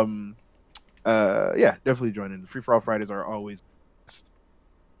 Yeah, definitely join in. Free For All Fridays are always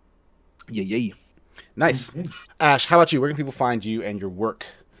yeah. Nice. Ash, how about you? Where can people find you and your work?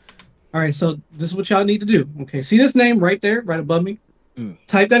 All right, so this is what y'all need to do. Okay, see this name right there, right above me?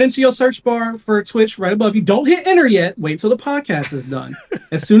 Type that into your search bar for Twitch right above you. Don't hit enter yet. Wait till the podcast is done.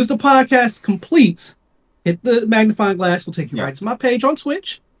 As soon as the podcast completes, hit the magnifying glass. Will take you right to my page on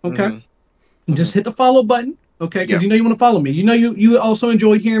Twitch. Okay. And just hit the follow button. Okay, because you know you want to follow me. You know you also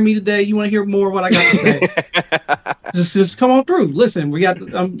enjoyed hearing me today. You want to hear more of what I got to say. just come on through. Listen, we got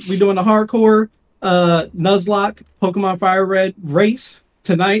we doing the hardcore Nuzlocke Pokemon Fire Red race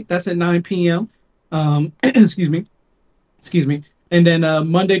tonight. That's at 9 p.m. Excuse me. And then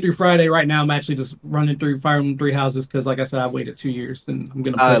Monday through Friday, right now, I'm actually just running through Fire Emblem Three Houses because, like I said, I waited 2 years and I'm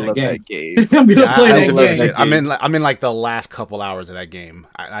gonna play that game. I'm gonna play that game. I'm in like the last couple hours of that game.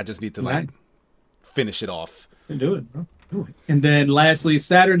 I just need to finish it off. Do it, bro. Do it. And then lastly,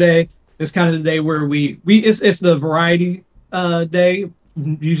 Saturday is kind of the day where it's the variety day.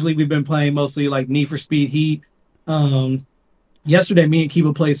 Usually we've been playing mostly like Need for Speed Heat. Yesterday, me and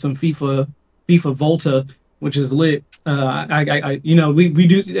Kiba played some FIFA Volta, which is lit. We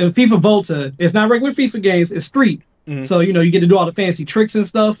do FIFA Volta. It's not regular FIFA games. It's Street. So you get to do all the fancy tricks and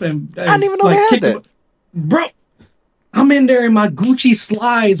stuff. And I didn't even know they had that, bro. I'm in there in my Gucci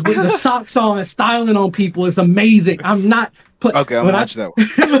slides with the socks on and styling on people. It's amazing. I'm not. Okay, I'm gonna watch that one.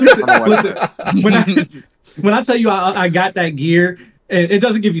 When I tell you I got that gear, it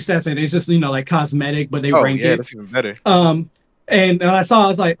doesn't give you stats in it. It's just like cosmetic, but they rank it. That's even better. And I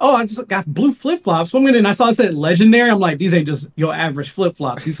was like, oh, I just got blue flip flops. And I saw it said legendary. I'm like, these ain't just your average flip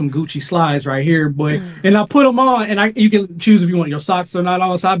flops. These some Gucci slides right here, boy. And I put them on, and you can choose if you want your socks or not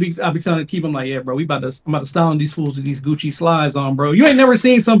on. So I'll be telling Keep them like, yeah, bro, I'm about to style these fools with these Gucci slides on, bro. You ain't never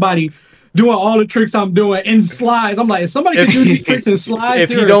seen somebody doing all the tricks I'm doing in slides. I'm like, if somebody can do these tricks in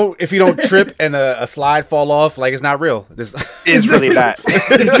slides, if you don't trip and a slide fall off, like it's not real. This is really not.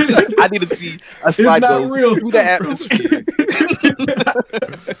 I need to see a slide go real through the atmosphere.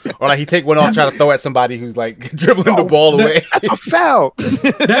 Or like he take one off, try to throw at somebody who's like dribbling the ball away. That's a foul.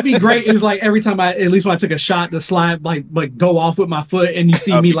 That'd be great. It's like every time at least when I took a shot, the slide like go off with my foot, and you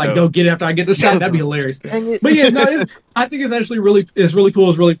see me like go get it after I get the shot. That'd be hilarious. But yeah, no, I think it's actually really cool.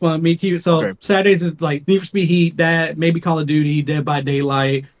 It's really fun. Me keep it. So Saturdays is like Need for Speed Heat, that maybe Call of Duty, Dead by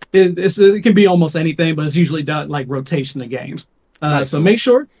Daylight. It can be almost anything, but it's usually done like rotation of games. Nice. So make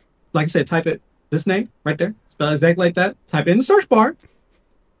sure, like I said, type this name right there, spell exactly like that. Type it in the search bar,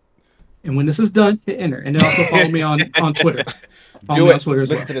 and when this is done, hit enter. And then also follow me on Twitter. Do it. On Twitter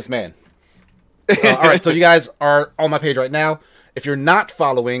Listen to this man. All right, so you guys are on my page right now. If you're not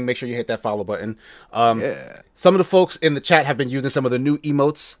following, make sure you hit that follow button. Some of the folks in the chat have been using some of the new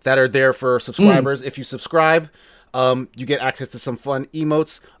emotes that are there for subscribers. If you subscribe, you get access to some fun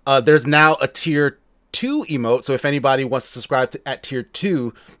emotes. There's now a tier 2 emote, so if anybody wants to subscribe at tier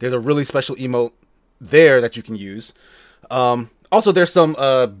 2, there's a really special emote there that you can use. Also, there's some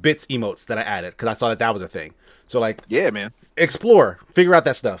bits emotes that I added because I saw that was a thing. So like, yeah, man, explore, figure out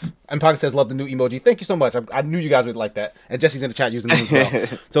that stuff. And Pocket says, "Love the new emoji." Thank you so much. I knew you guys would like that. And Jesse's in the chat using them as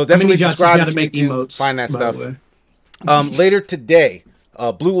well. So definitely subscribe if you need to find that stuff. Later today,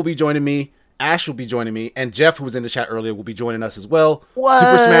 Blue will be joining me. Ash will be joining me, and Jeff, who was in the chat earlier, will be joining us as well. What?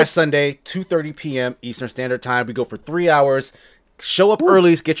 Super Smash Sunday, 2:30 p.m. Eastern Standard Time. We go for 3 hours. Show up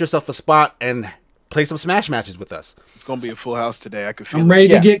early, get yourself a spot, and play some Smash matches with us. It's gonna be a full house today. I could feel. I'm ready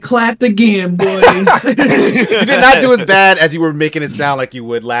to get clapped again, boys. You did not do as bad as you were making it sound like you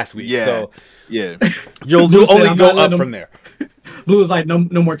would last week. Yeah. So yeah, you'll only go up from there. Blue was like, no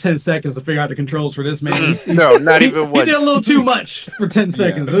more 10 seconds to figure out the controls for this, man. No, not even one. He did a little too much for 10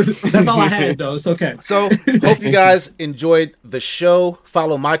 seconds. That's all I had, though. It's okay. So, hope you guys enjoyed the show.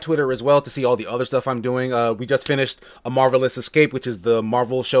 Follow my Twitter as well to see all the other stuff I'm doing. We just finished A Marvelous Escape, which is the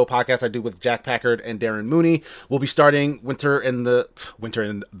Marvel show podcast I do with Jack Packard and Darren Mooney. We'll be starting Winter and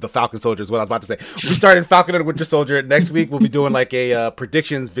the Falcon Soldier is what I was about to say. We'll be starting Falcon and the Winter Soldier next week. We'll be doing like a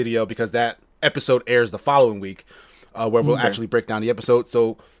predictions video because that episode airs the following week. Where we'll actually break down the episode.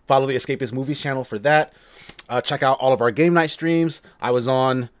 So follow the Escapist Movies channel for that. Check out all of our game night streams. I was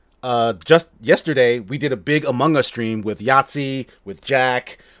on just yesterday. We did a big Among Us stream with Yahtzee, with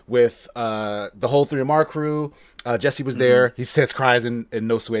Jack, with the whole 3MR crew. Jesse was there. He says cries and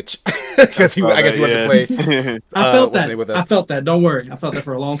no Switch because I guess he wanted to play. I felt that. I felt that. Don't worry. I felt that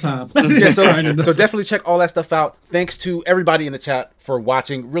for a long time. Yeah, so definitely check all that stuff out. Thanks to everybody in the chat for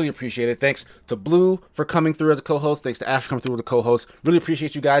watching. Really appreciate it. Thanks to Blue for coming through as a co-host. Thanks to Ash for coming through as a co-host. Really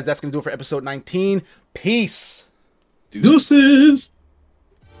appreciate you guys. That's going to do it for episode 19. Peace. Deuces.